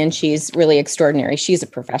Lindsay, and she's really extraordinary. She's a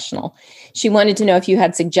professional. She wanted to know if you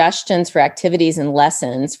had suggestions for activities and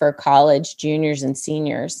lessons for college juniors and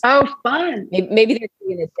seniors. Oh, fun. Maybe there could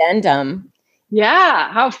be an addendum.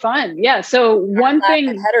 Yeah, how fun. Yeah. So one thing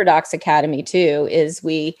at Heterodox Academy too is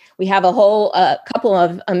we have a whole couple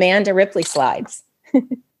of Amanda Ripley slides.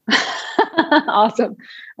 Awesome.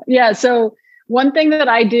 Yeah. So one thing that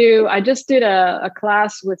I do, I just did a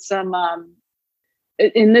class with some,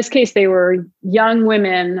 in this case, they were young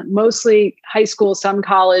women, mostly high school, some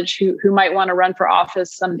college, who might want to run for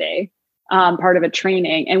office someday, part of a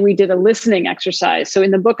training. And we did a listening exercise. So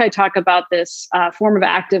in the book, I talk about this form of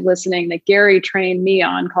active listening that Gary trained me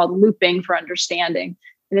on called looping for understanding.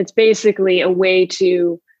 And it's basically a way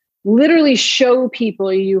to literally show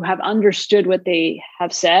people you have understood what they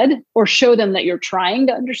have said, or show them that you're trying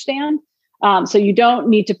to understand. So you don't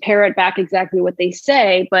need to parrot back exactly what they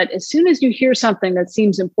say, but as soon as you hear something that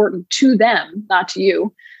seems important to them, not to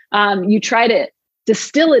you, you try to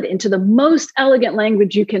distill it into the most elegant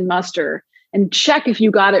language you can muster and check if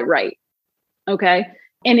you got it right. Okay.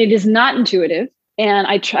 And it is not intuitive. And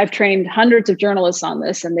I've trained hundreds of journalists on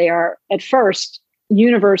this, and they are at first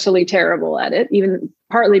universally terrible at it, even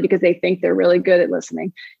partly because they think they're really good at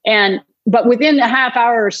listening. But within a half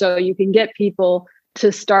hour or so, you can get people to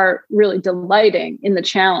start really delighting in the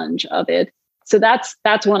challenge of it. So that's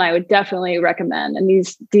one I would definitely recommend. And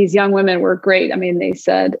these young women were great. I mean, they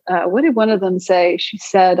said, what did one of them say? She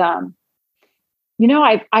said, I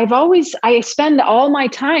spend all my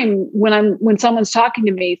time when someone's talking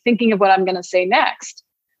to me thinking of what I'm going to say next.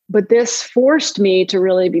 But this forced me to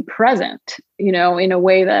really be present, in a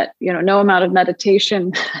way that, no amount of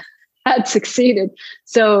meditation had succeeded.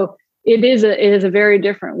 So it is a very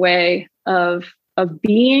different way of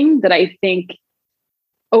being that I think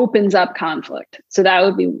opens up conflict. So that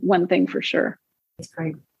would be one thing for sure. That's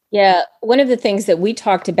great. Yeah. One of the things that we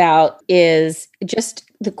talked about is just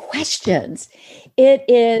the questions. It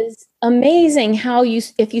is amazing how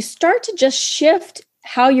if you start to just shift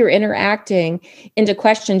how you're interacting into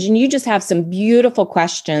questions, and you just have some beautiful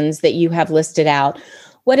questions that you have listed out.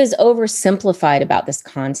 What is oversimplified about this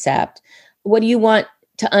concept? What do you want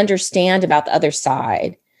to understand about the other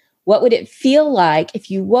side? What would it feel like if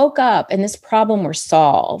you woke up and this problem were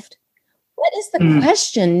solved? What is the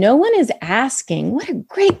question no one is asking? What a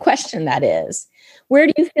great question that is. Where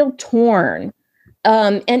do you feel torn?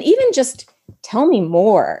 And even just tell me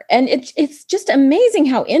more. And it's just amazing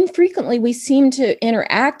how infrequently we seem to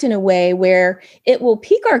interact in a way where it will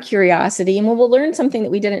pique our curiosity and we'll learn something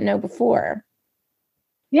that we didn't know before.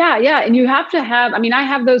 Yeah. Yeah. And you have to have, I mean, I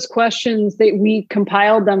have those questions that we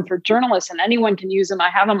compiled them for journalists and anyone can use them. I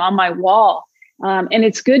have them on my wall. And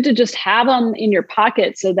it's good to just have them in your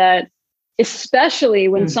pocket so that, especially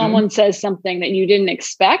when someone says something that you didn't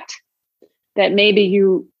expect, that maybe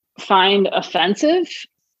you find offensive,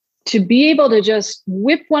 to be able to just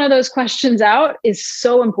whip one of those questions out is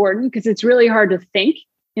so important, because it's really hard to think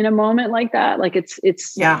in a moment like that. Like it's,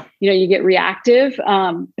 you get reactive.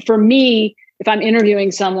 For me, if I'm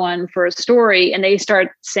interviewing someone for a story and they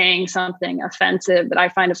start saying something offensive that I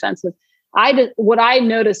find offensive, what I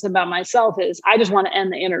notice about myself is I just want to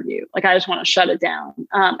end the interview. Like I just want to shut it down.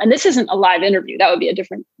 And this isn't a live interview. That would be a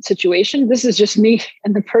different situation. This is just me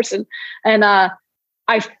and the person. And I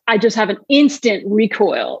just have an instant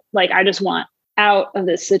recoil. Like I just want out of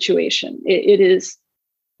this situation. It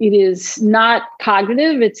is not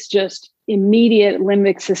cognitive. It's just immediate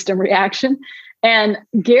limbic system reaction. And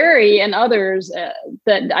Gary and others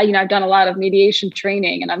I've done a lot of mediation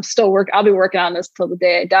training, and I'll be working on this till the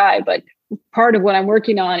day I die. But part of what I'm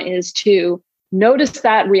working on is to notice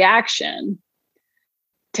that reaction,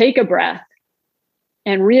 take a breath,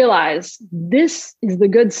 and realize this is the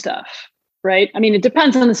good stuff, right? I mean, it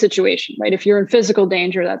depends on the situation, right? If you're in physical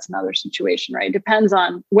danger, that's another situation, right? It depends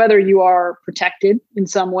on whether you are protected in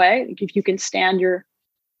some way. Like if you can stand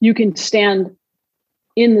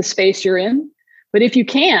in the space you're in. But if you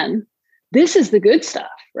can, this is the good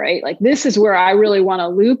stuff, right? Like this is where I really want to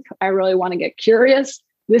loop. I really want to get curious.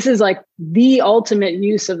 This is like the ultimate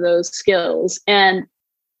use of those skills. And,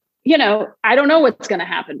 I don't know what's going to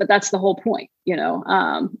happen, but that's the whole point,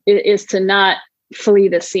 is to not flee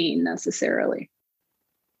the scene necessarily.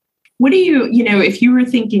 What do you, if you were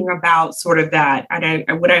thinking about sort of that,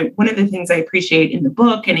 one of the things I appreciate in the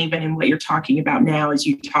book and even in what you're talking about now is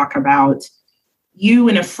you talk about you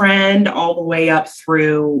and a friend all the way up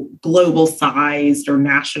through global sized or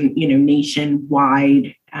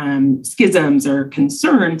nationwide schisms or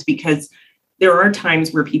concerns, because there are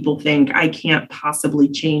times where people think I can't possibly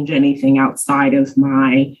change anything outside of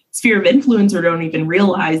my sphere of influence, or don't even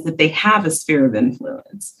realize that they have a sphere of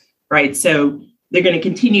influence, right? So they're going to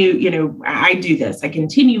continue, I do this. I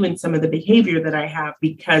continue in some of the behavior that I have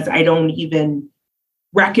because I don't even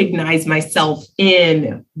recognize myself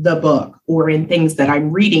in the book or in things that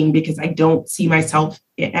I'm reading, because I don't see myself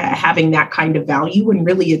having that kind of value. And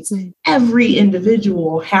really, it's every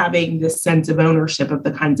individual having this sense of ownership of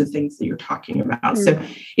the kinds of things that you're talking about. So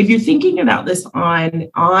if you're thinking about this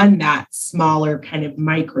on that smaller kind of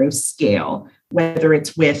micro scale, whether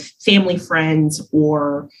it's with family, friends,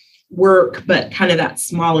 or work, but kind of that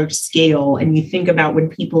smaller scale, and you think about when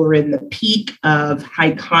people are in the peak of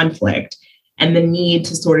high conflict and the need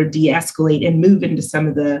to sort of de-escalate and move into some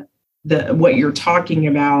of the what you're talking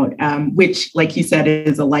about, which, like you said,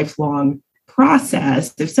 is a lifelong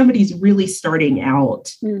process. If somebody's really starting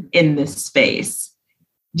out in this space,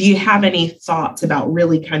 do you have any thoughts about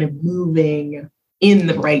really kind of moving in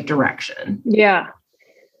the right direction? Yeah.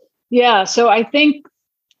 So I think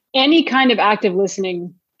any kind of active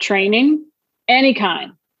listening training, any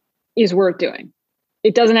kind, is worth doing.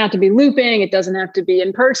 It doesn't have to be looping. It doesn't have to be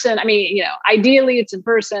in person. I mean, ideally it's in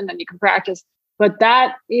person and you can practice, but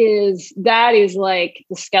that is like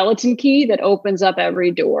the skeleton key that opens up every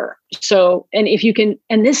door. So, and if you can,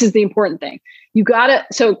 and this is the important thing,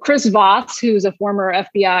 so Chris Voss, who's a former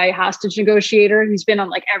FBI hostage negotiator, he's been on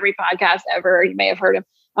like every podcast ever. You may have heard him.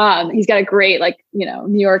 He's got a great,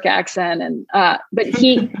 New York accent, and but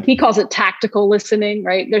he calls it tactical listening,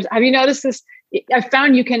 right? Have you noticed this? I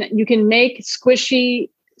found you can make squishy,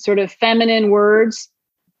 sort of feminine words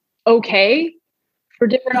okay for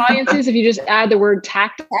different audiences if you just add the word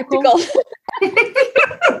tactical.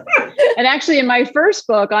 And actually, in my first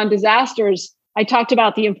book on disasters, I talked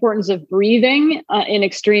about the importance of breathing in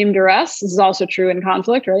extreme duress. This is also true in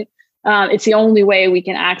conflict, right? It's the only way we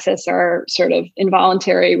can access our sort of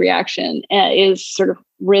involuntary reaction is sort of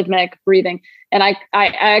rhythmic breathing. And I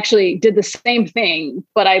actually did the same thing,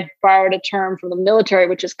 but I borrowed a term from the military,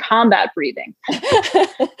 which is combat breathing.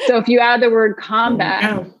 So if you add the word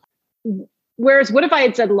combat, whereas what if I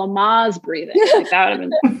had said Lamaze breathing? Like that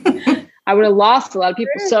would have been, I would have lost a lot of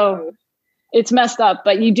people. So it's messed up,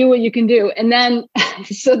 but you do what you can do. And then,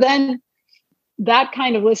 then that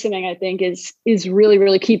kind of listening, I think, is really,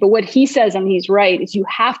 really key. But what he says, and he's right, is you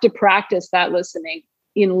have to practice that listening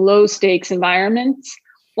in low stakes environments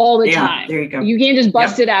all the time. There you go. You can't just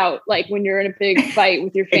bust it out like when you're in a big fight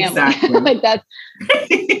with your family. Exactly. Like that's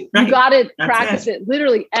you got to practice it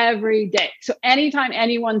literally every day. So anytime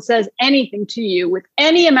anyone says anything to you with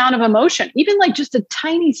any amount of emotion, even like just a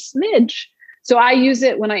tiny smidge. So I use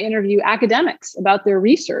it when I interview academics about their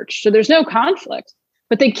research. So there's no conflict,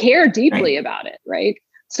 but they care deeply about it, right?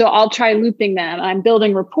 So I'll try looping them. I'm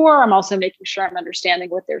building rapport. I'm also making sure I'm understanding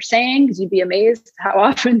what they're saying, because you'd be amazed how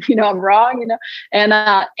often, I'm wrong,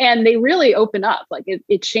 and they really open up. Like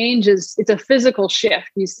it changes. It's a physical shift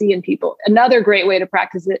you see in people. Another great way to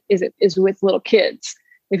practice it is with little kids.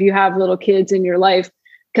 If you have little kids in your life,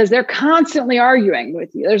 because they're constantly arguing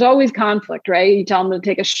with you. There's always conflict, right? You tell them to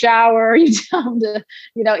take a shower, you tell them to,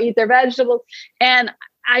 eat their vegetables. And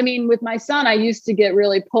I mean, with my son, I used to get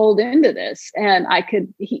really pulled into this, and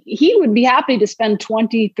he would be happy to spend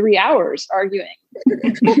 23 hours arguing.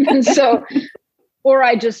 So, or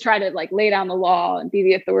I just try to like lay down the law and be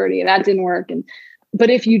the authority, and that didn't work.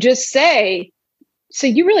 But if you just say, so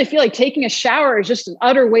you really feel like taking a shower is just an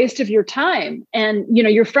utter waste of your time, and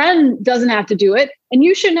your friend doesn't have to do it, and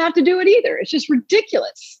you shouldn't have to do it either. It's just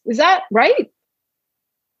ridiculous. Is that right?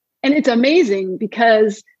 And it's amazing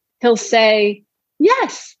because he'll say,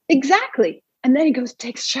 yes, exactly. And then he goes,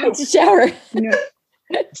 takes a shower.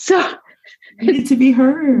 So need to be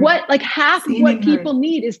heard. Half of what people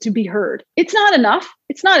need is to be heard. It's not enough.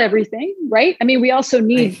 It's not everything, right? I mean, we also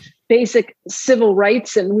need basic civil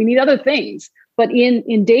rights, and we need other things. But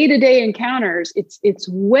in day-to-day encounters, it's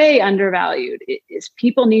way undervalued.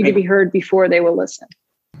 People need to be heard before they will listen.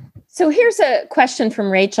 So here's a question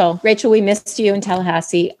from Rachel. Rachel, we missed you in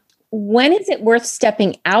Tallahassee. When is it worth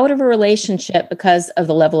stepping out of a relationship because of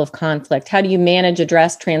the level of conflict? How do you manage,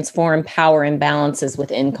 address, transform power imbalances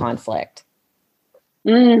within conflict?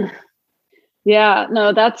 Yeah,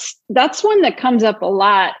 no, that's one that comes up a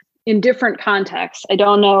lot in different contexts. I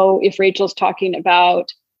don't know if Rachel's talking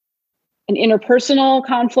about an interpersonal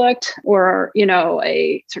conflict or,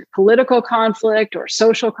 a sort of political conflict or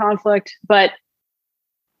social conflict, but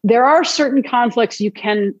there are certain conflicts you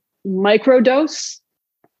can microdose.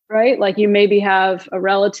 Right? Like you maybe have a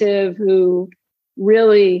relative who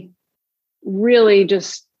really, really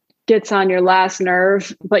just gets on your last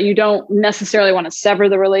nerve, but you don't necessarily want to sever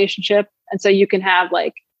the relationship. And so you can have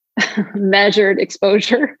like measured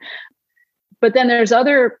exposure. But then there's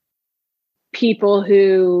other people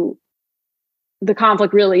who the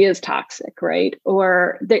conflict really is toxic, right?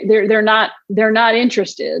 Or they're not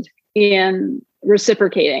interested in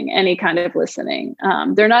reciprocating any kind of listening.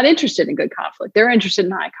 They're not interested in good conflict. They're interested in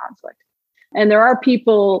high conflict. And there are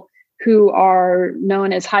people who are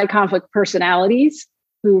known as high conflict personalities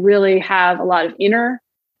who really have a lot of inner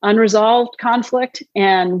unresolved conflict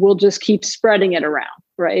and will just keep spreading it around,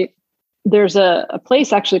 right? There's a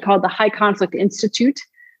place actually called the High Conflict Institute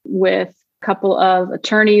with a couple of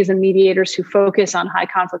attorneys and mediators who focus on high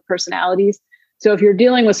conflict personalities. So if you're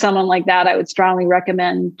dealing with someone like that, I would strongly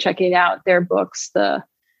recommend checking out their books. The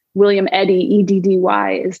William Eddy, Eddy,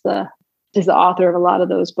 is the author of a lot of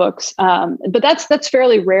those books. But that's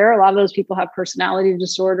fairly rare. A lot of those people have personality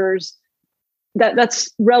disorders. That's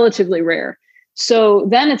relatively rare. So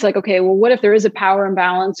then it's like, okay, well, what if there is a power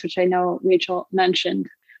imbalance, which I know Rachel mentioned.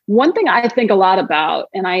 One thing I think a lot about,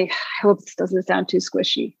 and I hope this doesn't sound too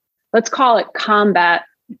squishy, let's call it combat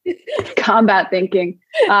thinking.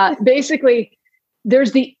 Basically,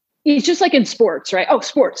 it's just like in sports, right? Oh,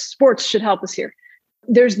 sports should help us here.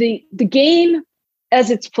 There's the game as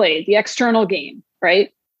it's played, the external game,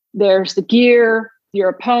 right? There's the gear, your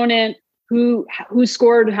opponent, who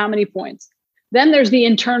scored how many points. Then there's the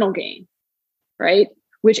internal game, right?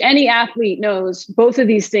 Which any athlete knows, both of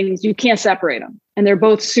these things, you can't separate them. And they're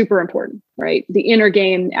both super important, right? The inner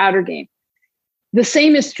game, the outer game. The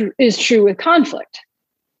same is true with conflict,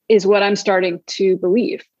 is what I'm starting to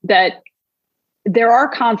believe, that there are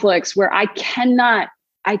conflicts where I cannot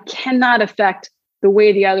affect the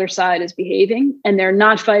way the other side is behaving, and they're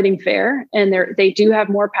not fighting fair, and they do have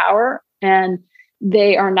more power, and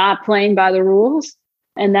they are not playing by the rules,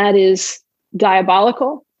 and that is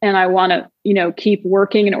diabolical. And I want to, keep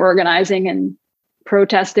working and organizing and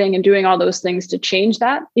protesting and doing all those things to change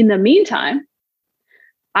that. In the meantime,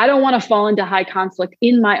 I don't want to fall into high conflict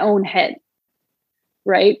in my own head,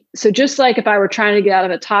 right? So just like if I were trying to get out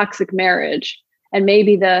of a toxic marriage, and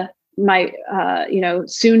maybe my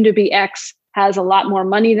soon to be ex has a lot more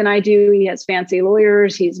money than I do. He has fancy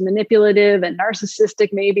lawyers. He's manipulative and narcissistic.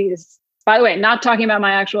 Maybe. By the way, not talking about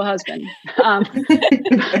my actual husband.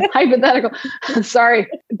 Hypothetical. Sorry,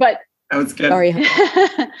 but that was good. Sorry,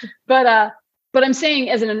 but I'm saying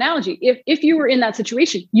as an analogy, if you were in that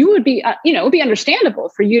situation, you would be, it would be understandable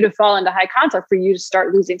for you to fall into high conflict, for you to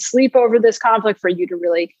start losing sleep over this conflict, for you to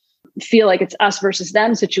really feel like it's us versus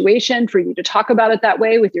them situation, for you to talk about it that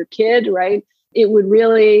way with your kid, right? It would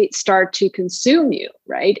really start to consume you,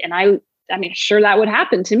 right? And I mean, sure, that would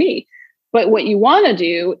happen to me. But what you want to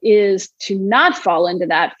do is to not fall into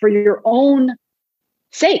that for your own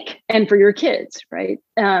sake and for your kids, right?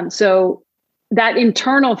 So that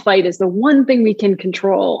internal fight is the one thing we can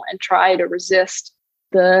control and try to resist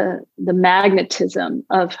the magnetism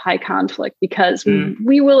of high conflict, because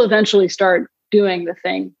we will eventually start doing the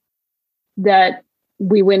thing that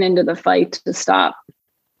we went into the fight to stop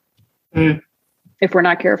if we're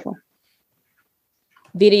not careful.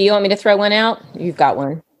 Vita, you want me to throw one out? You've got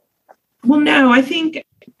one. Well, no, I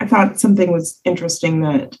thought something was interesting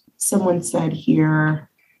that someone said here.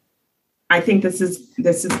 I think this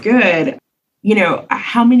is good. You know,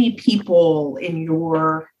 how many people in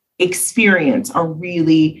your experience are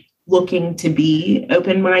really looking to be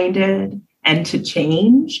open-minded and to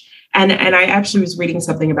change? And I actually was reading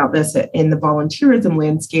something about this in the volunteerism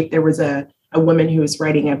landscape. There was a woman who was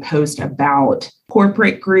writing a post about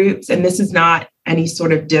corporate groups, and this is not any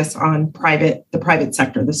sort of diss on the private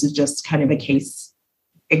sector. This is just kind of a case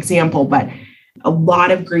example, but a lot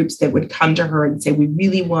of groups that would come to her and say, we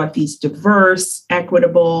really want these diverse,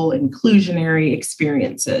 equitable, inclusionary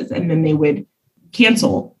experiences. And then they would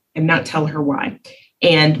cancel and not tell her why.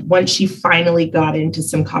 And once she finally got into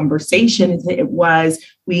some conversation,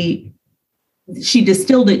 she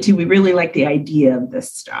distilled it to, we really like the idea of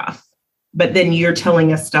this stuff, but then you're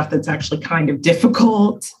telling us stuff that's actually kind of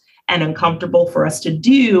difficult and uncomfortable for us to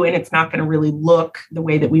do. And it's not going to really look the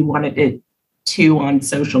way that we wanted it to on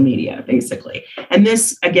social media, basically. And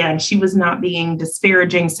this, again, she was not being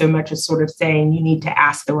disparaging so much as sort of saying you need to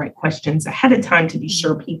ask the right questions ahead of time to be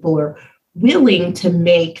sure people are willing to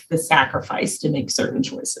make the sacrifice to make certain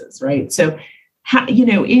choices, right? So,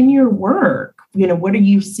 in your work, what are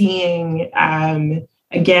you seeing,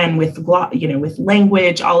 again, with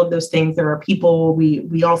language, all of those things? There are people,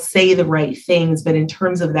 we all say the right things, but in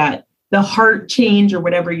terms of that, the heart change or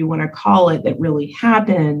whatever you want to call it, that really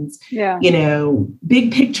happens,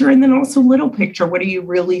 big picture and then also little picture. What are you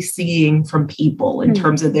really seeing from people in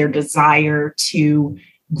terms of their desire to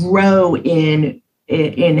grow in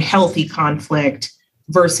healthy conflict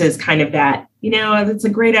versus kind of that, that's a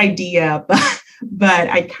great idea, but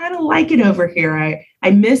I kind of like it over here.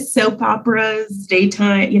 I miss soap operas,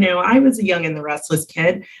 daytime. I was a Young and the Restless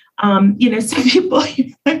kid. Some people,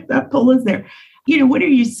 that pull is there. What are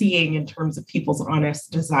you seeing in terms of people's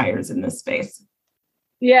honest desires in this space?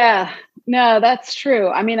 Yeah, no, that's true.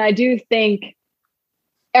 I mean, I do think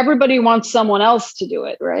everybody wants someone else to do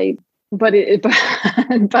it, right? But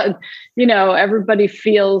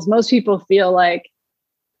most people feel like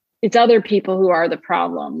it's other people who are the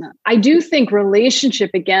problem. I do think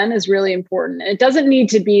relationship, again, is really important. And it doesn't need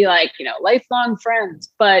to be like, lifelong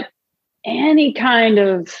friends, but any kind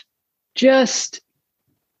of just,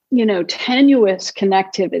 tenuous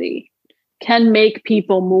connectivity can make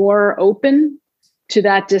people more open to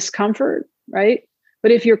that discomfort, right?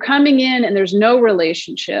 But if you're coming in and there's no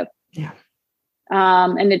relationship,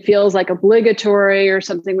 and it feels like obligatory or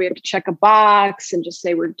something we have to check a box and just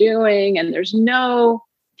say we're doing, and there's no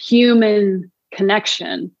human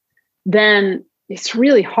connection, then it's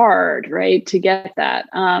really hard, right, to get that,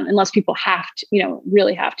 unless people have to,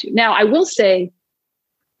 really have to. Now, I will say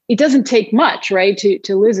it doesn't take much, right,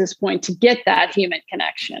 to Liz's point, to get that human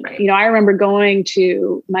connection. Right. I remember going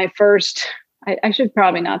to my first, I should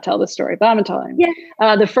probably not tell the story, but I'm going to tell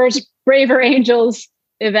you. The first Braver Angels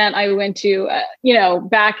event I went to,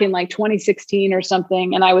 back in like 2016 or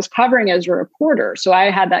something, and I was covering as a reporter. So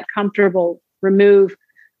I had that comfortable remove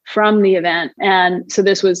from the event. And so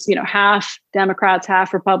this was, half Democrats,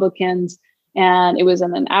 half Republicans, and it was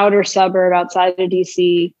in an outer suburb outside of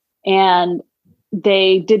DC. And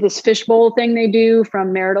they did this fishbowl thing they do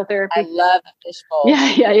from Marital Therapy. I love fishbowl.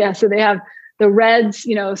 Yeah. So they have the Reds,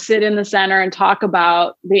 sit in the center and talk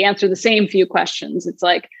about, they answer the same few questions. It's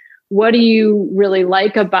like, what do you really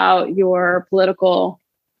like about your political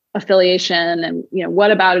affiliation? And,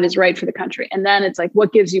 what about it is right for the country? And then it's like,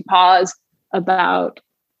 what gives you pause about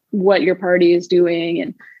what your party is doing?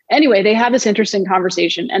 And anyway, they have this interesting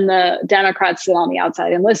conversation, and the Democrats sit on the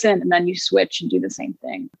outside and listen, and then you switch and do the same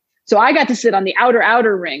thing. So I got to sit on the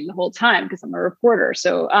outer ring the whole time because I'm a reporter.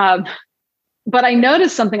 So, but I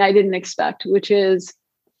noticed something I didn't expect, which is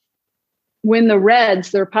when the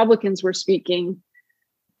Republicans were speaking,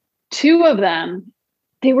 two of them,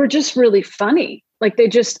 they were just really funny. Like I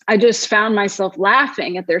just found myself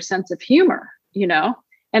laughing at their sense of humor,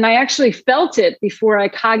 and I actually felt it before I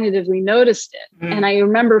cognitively noticed it. And I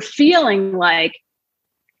remember feeling like,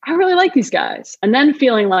 I really like these guys. And then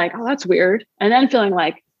feeling like, oh, that's weird. And then feeling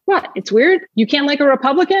like, what? It's weird? You can't like a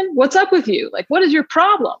Republican? What's up with you? Like, what is your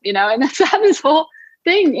problem? And that's had this whole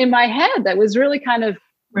thing in my head that was really kind of,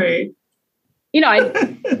 right.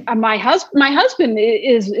 I My husband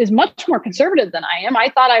is much more conservative than I am. I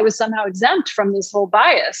thought I was somehow exempt from this whole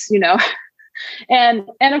bias, and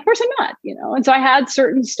of course I'm not, and so I had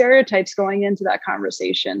certain stereotypes going into that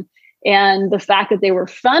conversation, and the fact that they were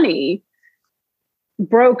funny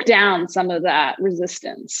broke down some of that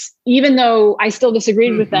resistance, even though I still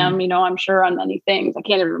disagreed with them, I'm sure on many things. I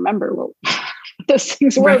can't even remember what those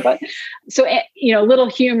things were, but so, a little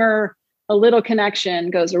humor, a little connection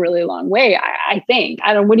goes a really long way. I think.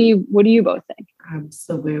 I don't. What do you both think?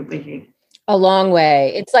 Absolutely, a long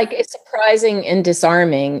way. It's it's surprising and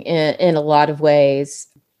disarming in a lot of ways.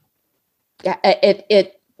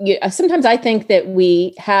 Sometimes I think that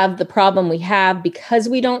we have the problem we have because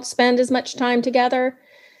we don't spend as much time together.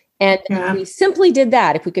 And if we simply did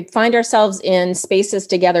that, if we could find ourselves in spaces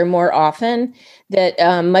together more often,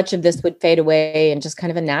 that much of this would fade away in just kind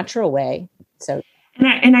of a natural way. So.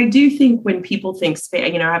 And I do think when people think, I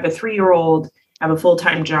have a 3-year-old, I have a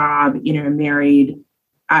full-time job, I'm married.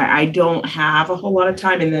 I don't have a whole lot of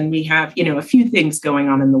time. And then we have, a few things going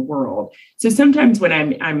on in the world. So sometimes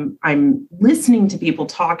when I'm listening to people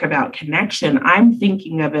talk about connection, I'm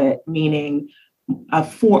thinking of it meaning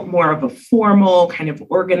more of a formal kind of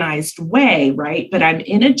organized way, right? But I'm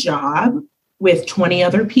in a job with 20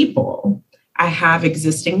 other people. I have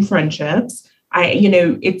existing friendships.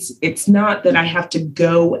 It's not that I have to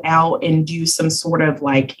go out and do some sort of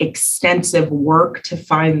extensive work to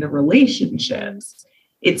find the relationships.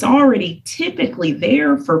 It's already typically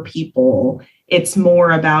there for people. It's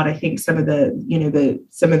more about, I think, some of those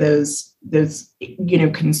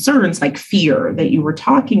concerns like fear that you were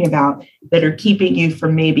talking about that are keeping you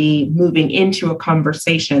from maybe moving into a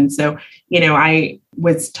conversation. So, I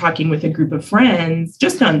was talking with a group of friends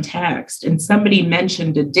just on text, and somebody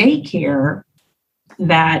mentioned a daycare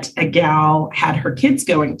that a gal had her kids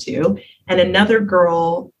going to, and another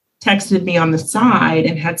girl texted me on the side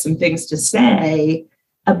and had some things to say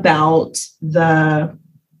about the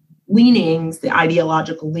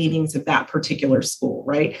ideological leanings of that particular school,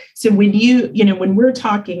 right? So when when we're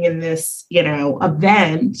talking in this,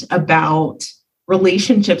 event about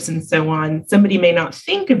relationships and so on, somebody may not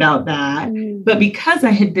think about that, but because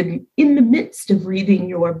I had been in the midst of reading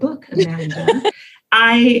your book, Amanda,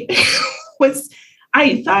 I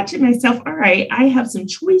thought to myself, all right, I have some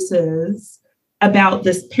choices about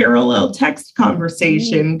this parallel text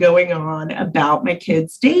conversation going on about my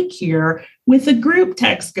kids' daycare with a group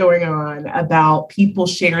text going on about people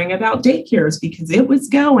sharing about daycares, because it was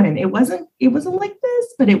going, it wasn't like this,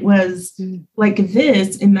 but it was like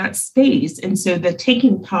this in that space. And so the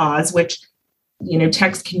taking pause, which,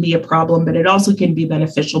 text can be a problem, but it also can be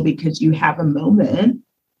beneficial because you have a moment.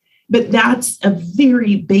 But that's a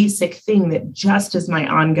very basic thing that just is my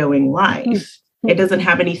ongoing life. It doesn't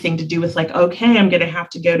have anything to do with okay, I'm going to have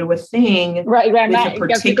to go to a thing. Right. With a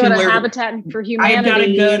particular, go to Habitat for Humanity. I've got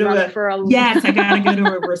to go to yes, I got to go to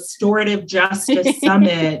a restorative justice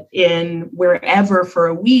summit in wherever for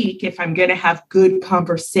a week if I'm going to have good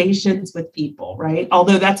conversations with people, right?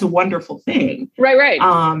 Although that's a wonderful thing. Right.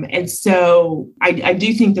 And so I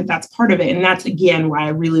do think that that's part of it. And that's, again, why I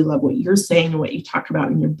really love what you're saying and what you talk about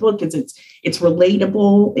in your book is it's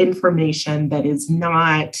relatable information that is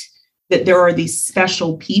not that there are these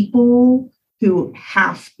special people who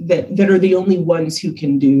that are the only ones who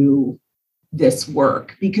can do this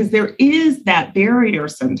work, because there is that barrier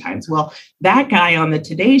sometimes. Well, that guy on the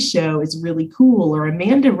Today Show is really cool, or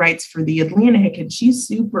Amanda writes for the Atlantic and she's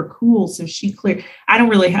super cool. So I don't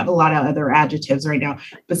really have a lot of other adjectives right now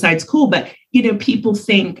besides cool, but people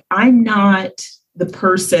think I'm not the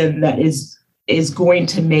person that is going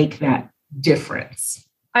to make that difference.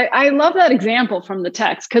 I love that example from the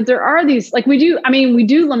text, because there are these, we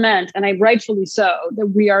do lament, and rightfully so, that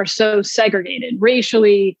we are so segregated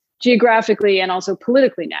racially, geographically, and also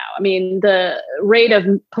politically now. The rate of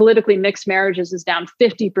politically mixed marriages is down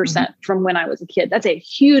 50% from when I was a kid. That's a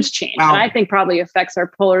huge change. Wow. And I think probably affects our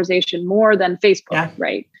polarization more than Facebook,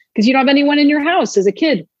 right? Because you don't have anyone in your house as a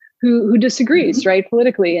kid who disagrees, right,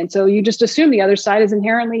 politically. And so you just assume the other side is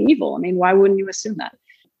inherently evil. Why wouldn't you assume that?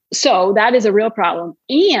 So that is a real problem.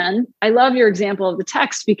 And I love your example of the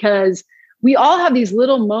text, because we all have these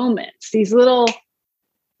little moments, these little,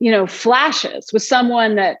 flashes with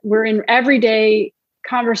someone that we're in everyday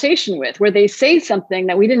conversation with, where they say something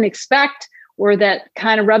that we didn't expect, or that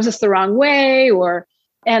kind of rubs us the wrong way.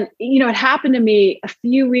 And it happened to me a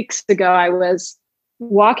few weeks ago. I was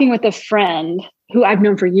walking with a friend who I've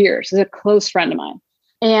known for years, is a close friend of mine.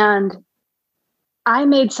 And I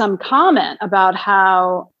made some comment about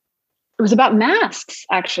how it was about masks,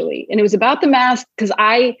 actually. And it was about the mask because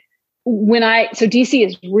I so DC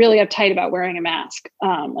is really uptight about wearing a mask,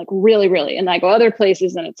 like really, really. And I go other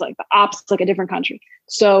places and it's like the opposite, like a different country.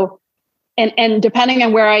 So, and depending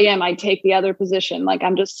on where I am, I take the other position. Like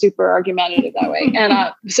I'm just super argumentative that way.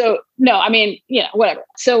 And so no, I mean, whatever.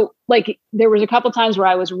 So like there was a couple times where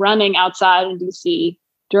I was running outside in DC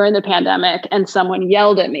during the pandemic and someone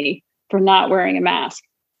yelled at me for not wearing a mask.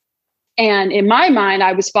 And in my mind,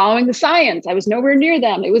 I was following the science. I was nowhere near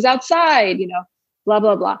them. It was outside, blah,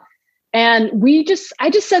 blah, blah. And I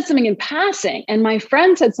just said something in passing, and my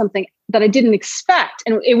friend said something that I didn't expect.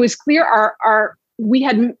 And it was clear we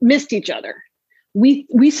had missed each other.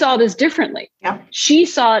 We saw this differently. Yep. She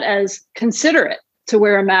saw it as considerate to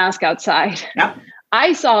wear a mask outside. Yep.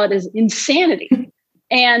 I saw it as insanity.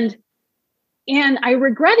 And I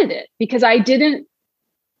regretted it because I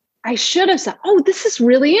should have said, oh, this is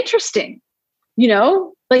really interesting.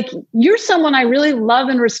 Like you're someone I really love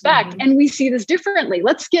and respect, and we see this differently.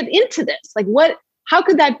 Let's get into this. Like how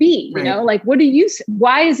could that be? Right. Like,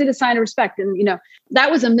 why is it a sign of respect? And, that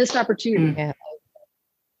was a missed opportunity,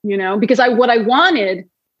 because what I wanted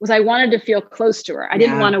was I wanted to feel close to her. I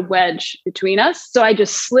didn't want a wedge between us. So I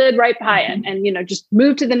just slid right by it and, just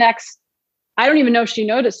moved to the next. I don't even know if she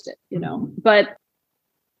noticed it, but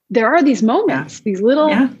there are these moments, these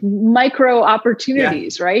little micro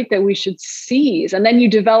opportunities, right? That we should seize. And then you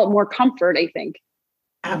develop more comfort, I think.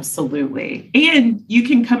 Absolutely. And you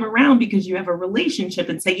can come around because you have a relationship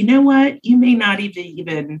and say, you know what, you may not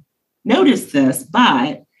even notice this,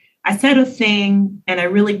 but I said a thing and I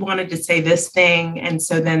really wanted to say this thing. And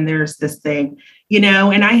so then there's this thing,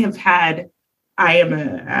 and I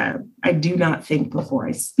do not think before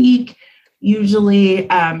I speak. Usually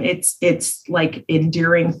it's like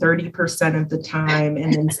endearing 30% of the time,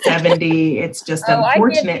 and then 70, it's just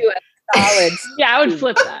unfortunate. I give you a solid. Yeah, I would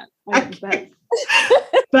flip that.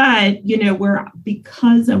 But,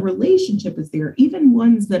 because a relationship is there, even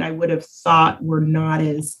ones that I would have thought were not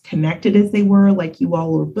as connected as they were, like you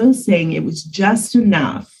all were both saying, it was just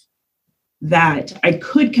enough that I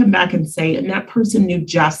could come back and say, and that person knew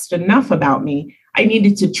just enough about me. I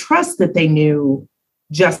needed to trust that they knew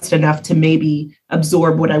just enough to maybe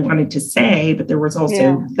absorb what I wanted to say, but there was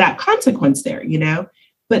also that consequence there,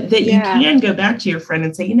 but that you can go back to your friend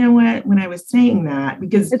and say, you know what, when I was saying that,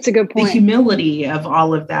 because it's a good point. The humility of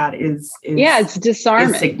all of that is it's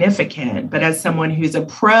disarming, is significant. But as someone who's a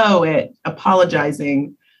pro at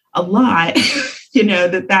apologizing a lot,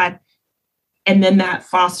 that and then that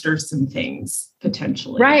fosters some things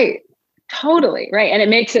potentially. Right. Totally. Right. And it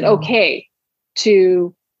makes it okay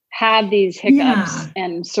to have these hiccups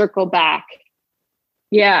and circle back.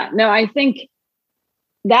 Yeah, no, I think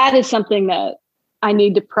that is something that I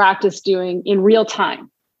need to practice doing in real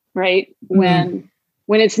time, right? When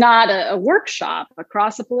it's not a workshop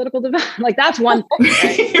across a political divide, like that's one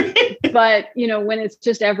thing, right? But, when it's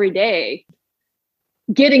just every day,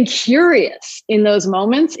 getting curious in those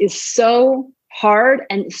moments is so hard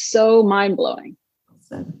and so mind-blowing.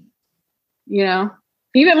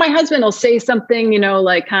 Even my husband will say something,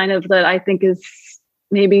 like kind of that I think is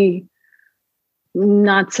maybe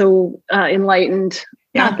not so enlightened.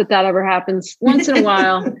 Not that ever happens once in a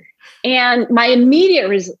while. And my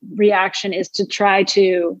immediate reaction is to try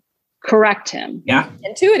to correct him. Yeah.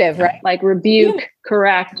 Intuitive, right? Like rebuke,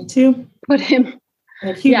 correct, put him.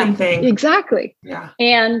 A human thing. Exactly. Yeah.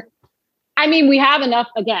 And I mean, we have enough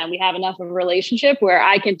of a relationship where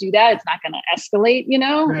I can do that. It's not going to escalate,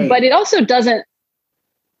 Right. But it also doesn't.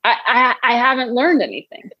 I haven't learned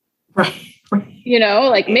anything. Right.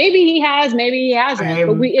 Like maybe he has, maybe he hasn't. I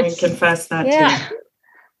confess that too.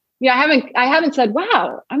 Yeah, I haven't said,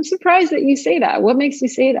 wow, I'm surprised that you say that. What makes you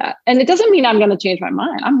say that? And it doesn't mean I'm going to change my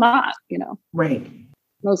mind. I'm not, Right.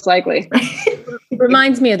 Most likely.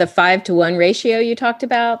 Reminds me of the 5-to-1 ratio you talked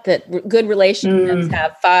about, that good relationships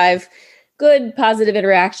have 5 good positive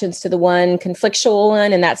interactions to the 1 conflictual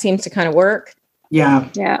one. And that seems to kind of work. Yeah.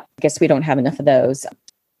 I guess we don't have enough of those.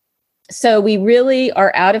 So we really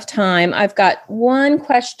are out of time. I've got one final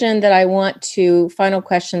question that I want to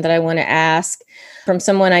ask from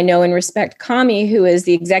someone I know and respect, Kami, who is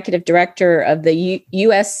the executive director of the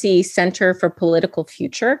USC Center for Political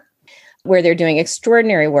Future, where they're doing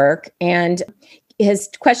extraordinary work. And his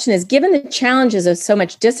question is, given the challenges of so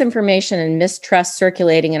much disinformation and mistrust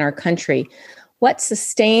circulating in our country, what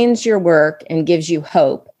sustains your work and gives you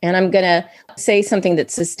hope? And I'm going to say something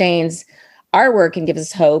that sustains our work and gives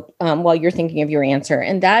us hope while you're thinking of your answer.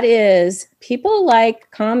 And that is people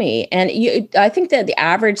like Kami. And I think that the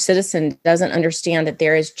average citizen doesn't understand that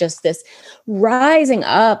there is just this rising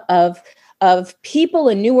up of of people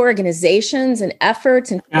and new organizations and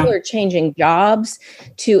efforts, and people are changing jobs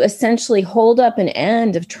to essentially hold up an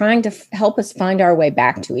end of trying to help us find our way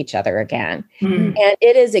back to each other again. And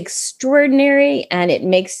it is extraordinary, and it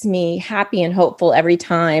makes me happy and hopeful every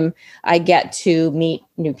time I get to meet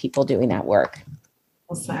new people doing that work.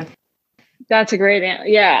 Well said. That's a great answer.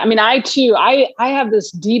 Yeah. I mean, I too, I have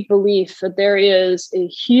this deep belief that there is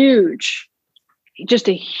just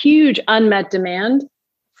a huge unmet demand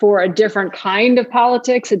for a different kind of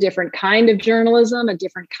politics, a different kind of journalism, a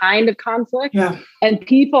different kind of conflict. Yeah. And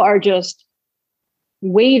people are just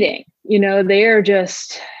waiting. They are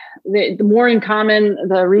just, the more in common,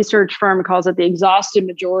 the research firm calls it the exhausted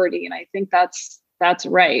majority. And I think that's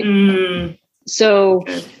right. So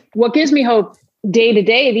what gives me hope day to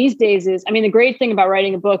day these days is, I mean, the great thing about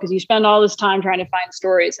writing a book is you spend all this time trying to find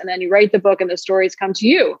stories, and then you write the book and the stories come to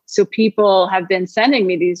you. So people have been sending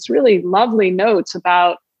me these really lovely notes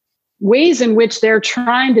about ways in which they're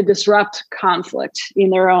trying to disrupt conflict in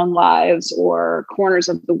their own lives or corners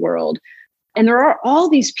of the world. And there are all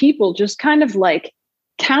these people just kind of like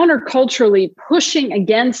counterculturally pushing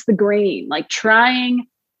against the grain, like trying,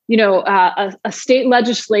 a state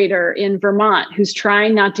legislator in Vermont who's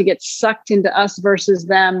trying not to get sucked into us versus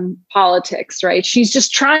them politics, right? She's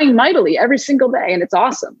just trying mightily every single day. And it's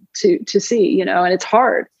awesome to see, and it's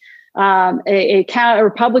hard. A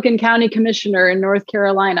Republican county commissioner in North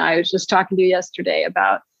Carolina, I was just talking to yesterday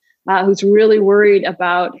about, who's really worried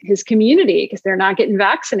about his community because they're not getting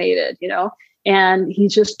vaccinated, and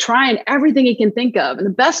he's just trying everything he can think of. And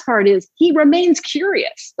the best part is he remains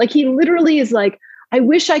curious. Like he literally is like, I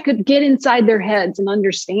wish I could get inside their heads and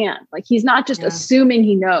understand. Like he's not just assuming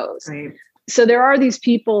he knows. Right. So there are these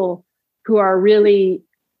people who are really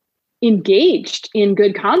engaged in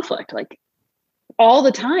good conflict, like all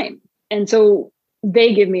the time. And so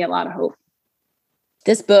they give me a lot of hope.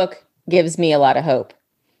 This book gives me a lot of hope.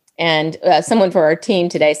 And someone for our team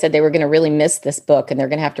today said they were going to really miss this book and they're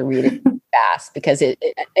going to have to read it fast because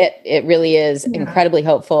it really is incredibly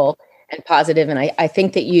hopeful and positive. And I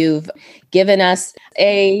think that you've given us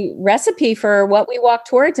a recipe for what we walk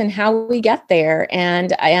towards and how we get there.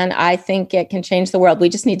 And I think it can change the world. We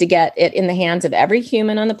just need to get it in the hands of every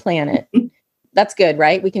human on the planet. That's good,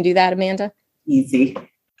 right? We can do that, Amanda? Easy.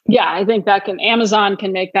 Yeah, I think Amazon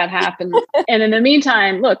can make that happen. And in the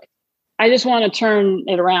meantime, look, I just want to turn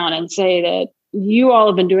it around and say that you all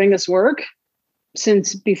have been doing this work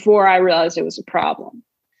since before I realized it was a problem.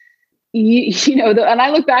 And I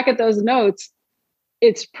look back at those notes,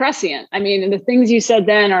 it's prescient. I mean, the things you said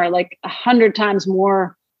then are like 100 times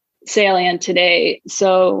more salient today.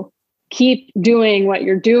 So keep doing what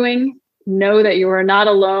you're doing. Know that you are not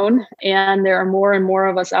alone. And there are more and more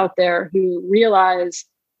of us out there who realize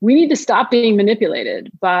we need to stop being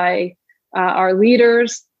manipulated by our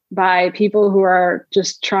leaders, by people who are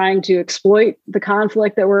just trying to exploit the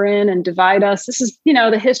conflict that we're in and divide us. This is,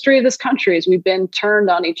 the history of this country is we've been turned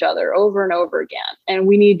on each other over and over again. And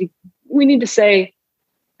we need to say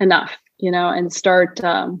enough, and start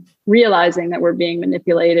realizing that we're being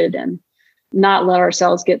manipulated and not let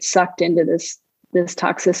ourselves get sucked into this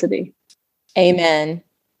toxicity. Amen.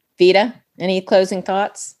 Vita, any closing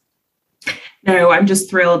thoughts? No, I'm just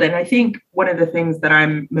thrilled. And I think one of the things that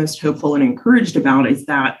I'm most hopeful and encouraged about is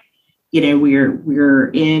that,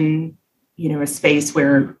 we're in, a space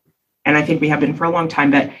where, and I think we have been for a long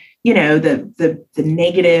time, but, the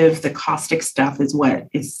negative, the caustic stuff is what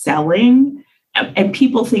is selling. And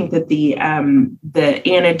people think that the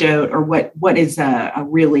antidote or what is a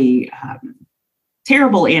really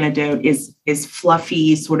terrible antidote is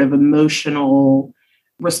fluffy, sort of emotional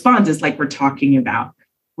responses like we're talking about.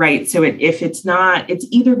 Right. So if it's not, it's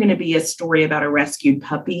either going to be a story about a rescued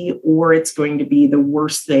puppy or it's going to be the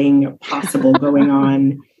worst thing possible going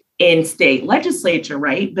on in state legislature.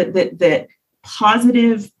 Right. But that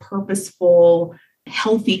positive, purposeful,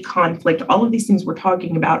 healthy conflict, all of these things we're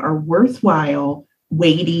talking about are worthwhile,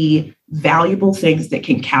 weighty, valuable things that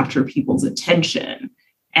can capture people's attention.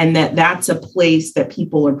 And that's a place that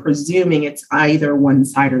people are presuming it's either one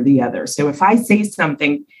side or the other. So if I say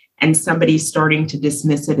something and somebody's starting to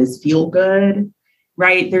dismiss it as feel good,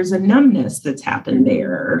 right? There's a numbness that's happened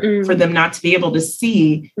there for them not to be able to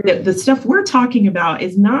see that the stuff we're talking about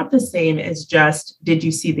is not the same as just, did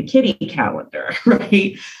you see the kitty calendar,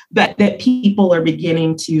 right? But that people are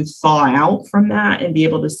beginning to thaw out from that and be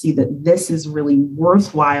able to see that this is really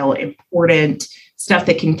worthwhile, important stuff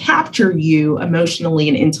that can capture you emotionally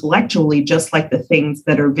and intellectually, just like the things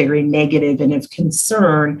that are very negative and of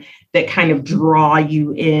concern that kind of draw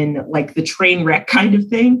you in, like the train wreck kind of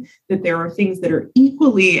thing, that there are things that are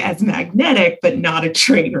equally as magnetic, but not a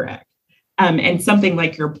train wreck. And something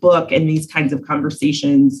like your book and these kinds of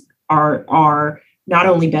conversations are not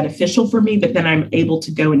only beneficial for me, but then I'm able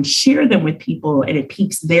to go and share them with people, and it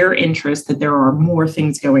piques their interest that there are more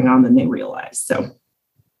things going on than they realize. So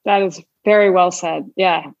that is very well said.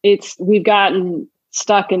 Yeah, we've gotten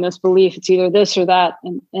stuck in this belief it's either this or that,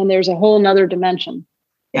 and there's a whole nother dimension.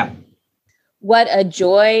 Yeah. What a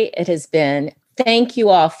joy it has been. Thank you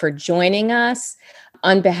all for joining us.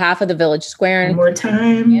 On behalf of the Village Square and more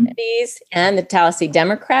time communities and the Tallahassee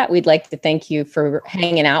Democrat, we'd like to thank you for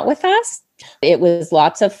hanging out with us. It was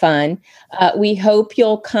lots of fun. We hope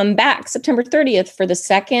you'll come back September 30th for the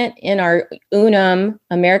second in our Unum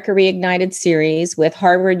America Reignited series with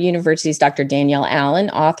Harvard University's Dr. Danielle Allen,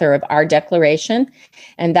 author of Our Declaration.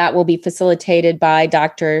 And that will be facilitated by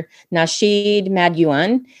Dr. Nasheed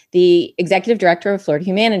Madyuan, the Executive Director of Florida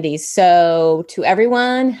Humanities. So to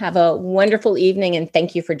everyone, have a wonderful evening and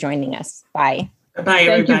thank you for joining us. Bye. Bye, everybody.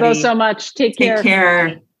 Thank you both so much. Take care. Take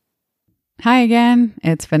care. Hi again,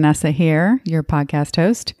 it's Vanessa here, your podcast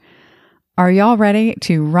host. Are y'all ready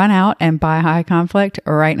to run out and buy High Conflict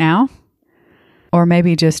right now? Or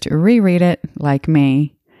maybe just reread it like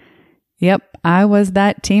me. Yep, I was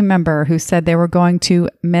that team member who said they were going to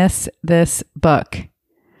miss this book.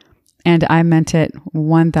 And I meant it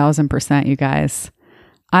 1000%, you guys.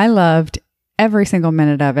 I loved every single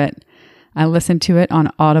minute of it. I listened to it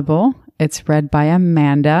on Audible. It's read by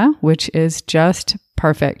Amanda, which is just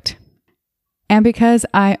perfect. And because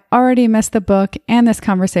I already missed the book and this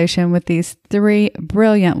conversation with these three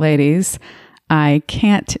brilliant ladies, I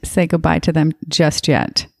can't say goodbye to them just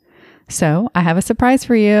yet. So I have a surprise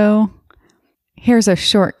for you. Here's a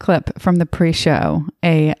short clip from the pre-show,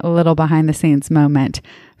 a little behind the scenes moment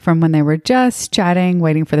from when they were just chatting,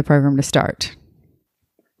 waiting for the program to start.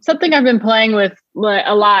 Something I've been playing with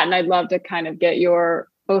a lot, and I'd love to kind of get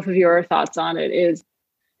both of your thoughts on it, is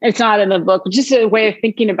it's not in the book, but just a way of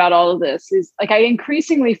thinking about all of this is like, I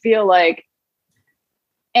increasingly feel like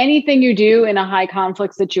anything you do in a high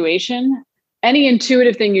conflict situation, any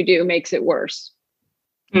intuitive thing you do makes it worse.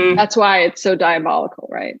 Mm. That's why it's so diabolical,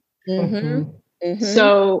 right? Mm-hmm. Mm-hmm.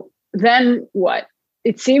 So then what?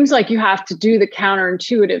 It seems like you have to do the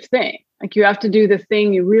counterintuitive thing. Like you have to do the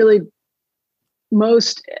thing you really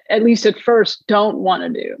most, at least at first, don't want to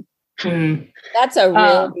do. Mm. That's a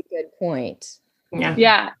really good point.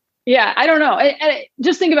 Yeah. I don't know.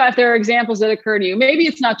 Just think about if there are examples that occur to you. Maybe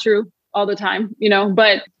it's not true all the time,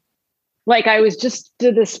 but like I was just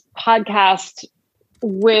did this podcast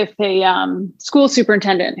with a school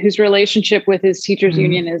superintendent whose relationship with his teachers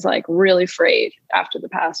union is like really frayed after the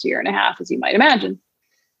past year and a half, as you might imagine.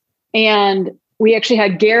 And we actually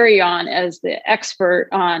had Gary on as the expert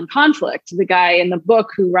on conflict, the guy in the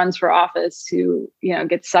book who runs for office who,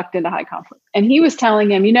 gets sucked into high conflict. And he was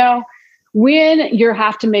telling him, when you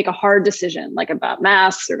have to make a hard decision, like about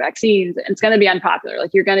masks or vaccines, and it's going to be unpopular,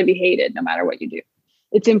 like you're going to be hated no matter what you do.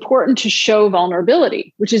 It's important to show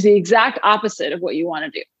vulnerability, which is the exact opposite of what you want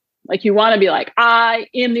to do. Like you want to be like, I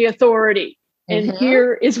am the authority, and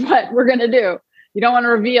here is what we're going to do. You don't want to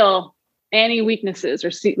reveal any weaknesses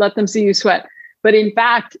or let them see you sweat. But in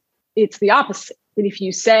fact, it's the opposite. That if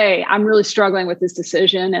you say, I'm really struggling with this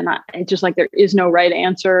decision, and it's just like there is no right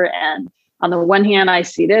answer, and on the one hand, I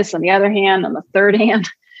see this. On the other hand, on the third hand,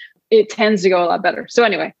 it tends to go a lot better. So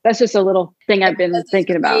anyway, that's just a little thing I've been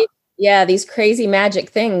thinking about. Yeah, these crazy magic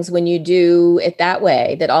things when you do it that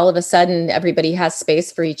way, that all of a sudden everybody has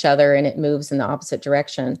space for each other and it moves in the opposite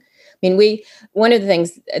direction. I mean, one of the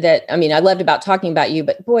things that, I loved about talking about you,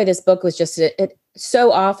 but boy, this book was just, it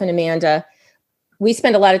so often, Amanda, we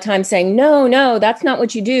spend a lot of time saying, no, that's not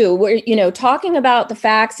what you do. We're, talking about the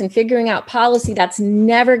facts and figuring out policy, that's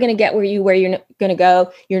never going to get where you're going to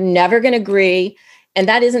go. You're never going to agree. And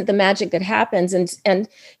that isn't the magic that happens.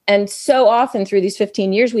 And so often through these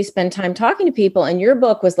 15 years, we spend time talking to people, and your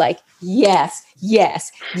book was like, yes,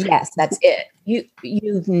 that's it.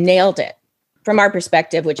 You've nailed it from our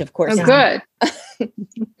perspective, which of course is good.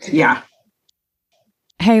 Yeah.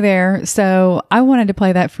 Hey there. So I wanted to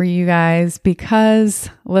play that for you guys because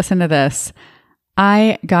listen to this.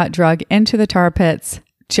 I got drug into the tar pits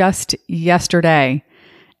just yesterday,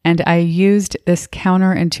 and I used this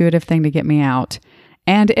counterintuitive thing to get me out,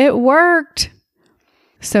 and it worked.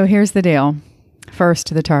 So here's the deal.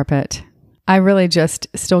 First, the tar pit. I really just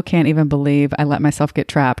still can't even believe I let myself get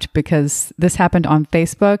trapped because this happened on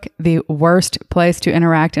Facebook, the worst place to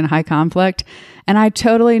interact in high conflict, and I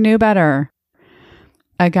totally knew better.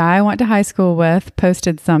 A guy I went to high school with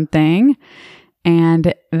posted something,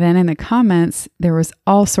 and then in the comments, there was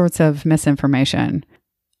all sorts of misinformation.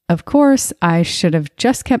 Of course, I should have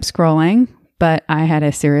just kept scrolling, but I had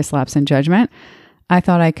a serious lapse in judgment. I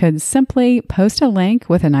thought I could simply post a link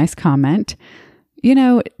with a nice comment.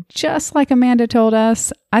 Just like Amanda told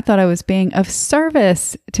us, I thought I was being of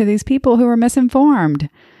service to these people who were misinformed.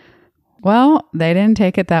 Well, they didn't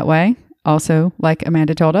take it that way. Also, like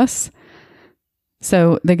Amanda told us.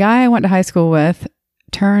 So the guy I went to high school with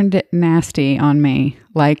turned nasty on me,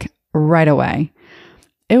 like right away.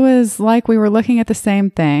 It was like we were looking at the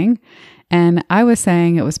same thing, and I was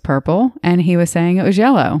saying it was purple, and he was saying it was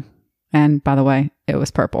yellow. And by the way, it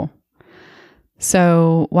was purple.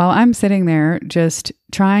 So while I'm sitting there just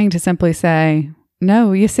trying to simply say,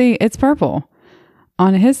 no, you see, it's purple.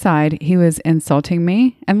 On his side, he was insulting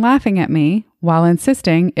me and laughing at me while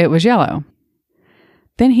insisting it was yellow.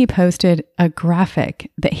 Then he posted a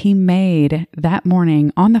graphic that he made that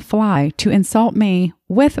morning on the fly to insult me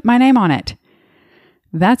with my name on it.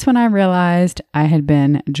 That's when I realized I had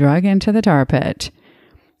been drug into the tar pit.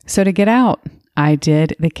 So to get out, I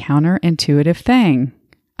did the counterintuitive thing.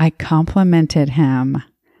 I complimented him.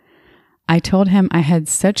 I told him I had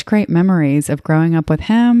such great memories of growing up with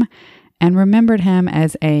him and remembered him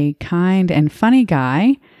as a kind and funny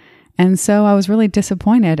guy. And so I was really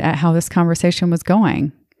disappointed at how this conversation was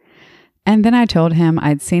going. And then I told him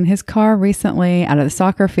I'd seen his car recently out of the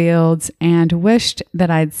soccer fields and wished that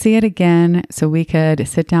I'd see it again so we could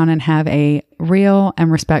sit down and have a real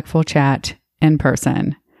and respectful chat in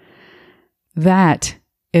person. That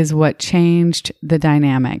is what changed the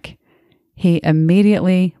dynamic. He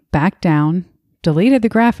immediately backed down, deleted the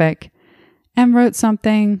graphic, and wrote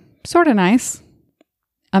something sort of nice.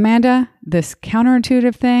 Amanda, this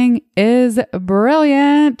counterintuitive thing is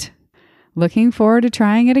brilliant. Looking forward to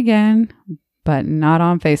trying it again, but not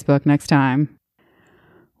on Facebook next time.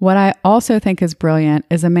 What I also think is brilliant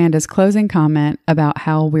is Amanda's closing comment about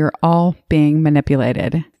how we're all being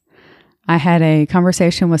manipulated. I had a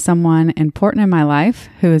conversation with someone important in my life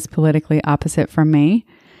who is politically opposite from me,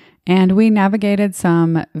 and we navigated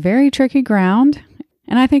some very tricky ground,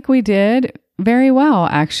 and I think we did very well,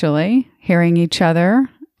 actually, hearing each other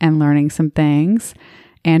and learning some things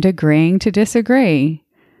and agreeing to disagree.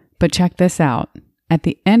 But check this out. At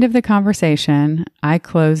the end of the conversation, I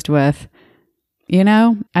closed with,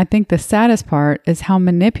 I think the saddest part is how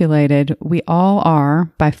manipulated we all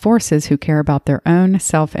are by forces who care about their own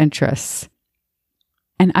self-interests.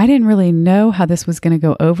 And I didn't really know how this was going to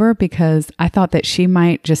go over because I thought that she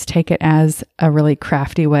might just take it as a really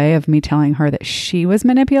crafty way of me telling her that she was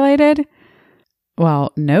manipulated.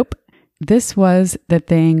 Well, nope. This was the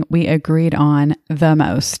thing we agreed on the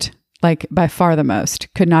most, like by far the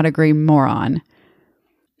most, could not agree more on.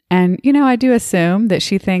 And, I do assume that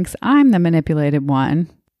she thinks I'm the manipulated one,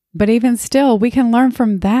 but even still, we can learn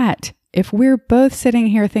from that. If we're both sitting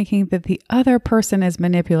here thinking that the other person is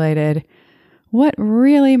manipulated, what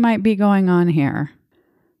really might be going on here?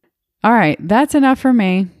 All right, that's enough for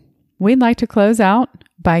me. We'd like to close out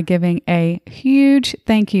by giving a huge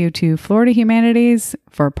thank you to Florida Humanities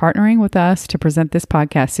for partnering with us to present this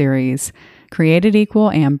podcast series, Created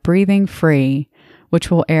Equal and Breathing Free, which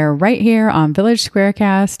will air right here on Village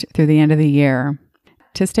SquareCast through the end of the year.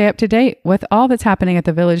 To stay up to date with all that's happening at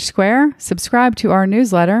the Village Square, subscribe to our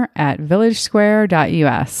newsletter at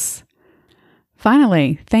villagesquare.us.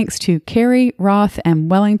 Finally, thanks to Carrie, Roth, and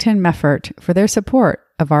Wellington Meffert for their support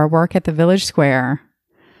of our work at the Village Square.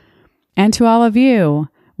 And to all of you,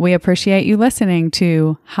 we appreciate you listening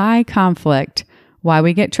to High Conflict, Why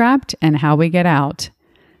We Get Trapped and How We Get Out.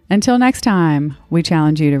 Until next time, we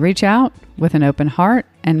challenge you to reach out with an open heart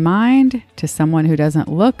and mind to someone who doesn't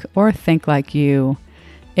look or think like you.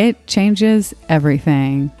 It changes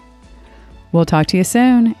everything. We'll talk to you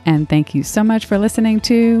soon, and thank you so much for listening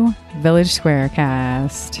to Village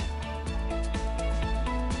SquareCast.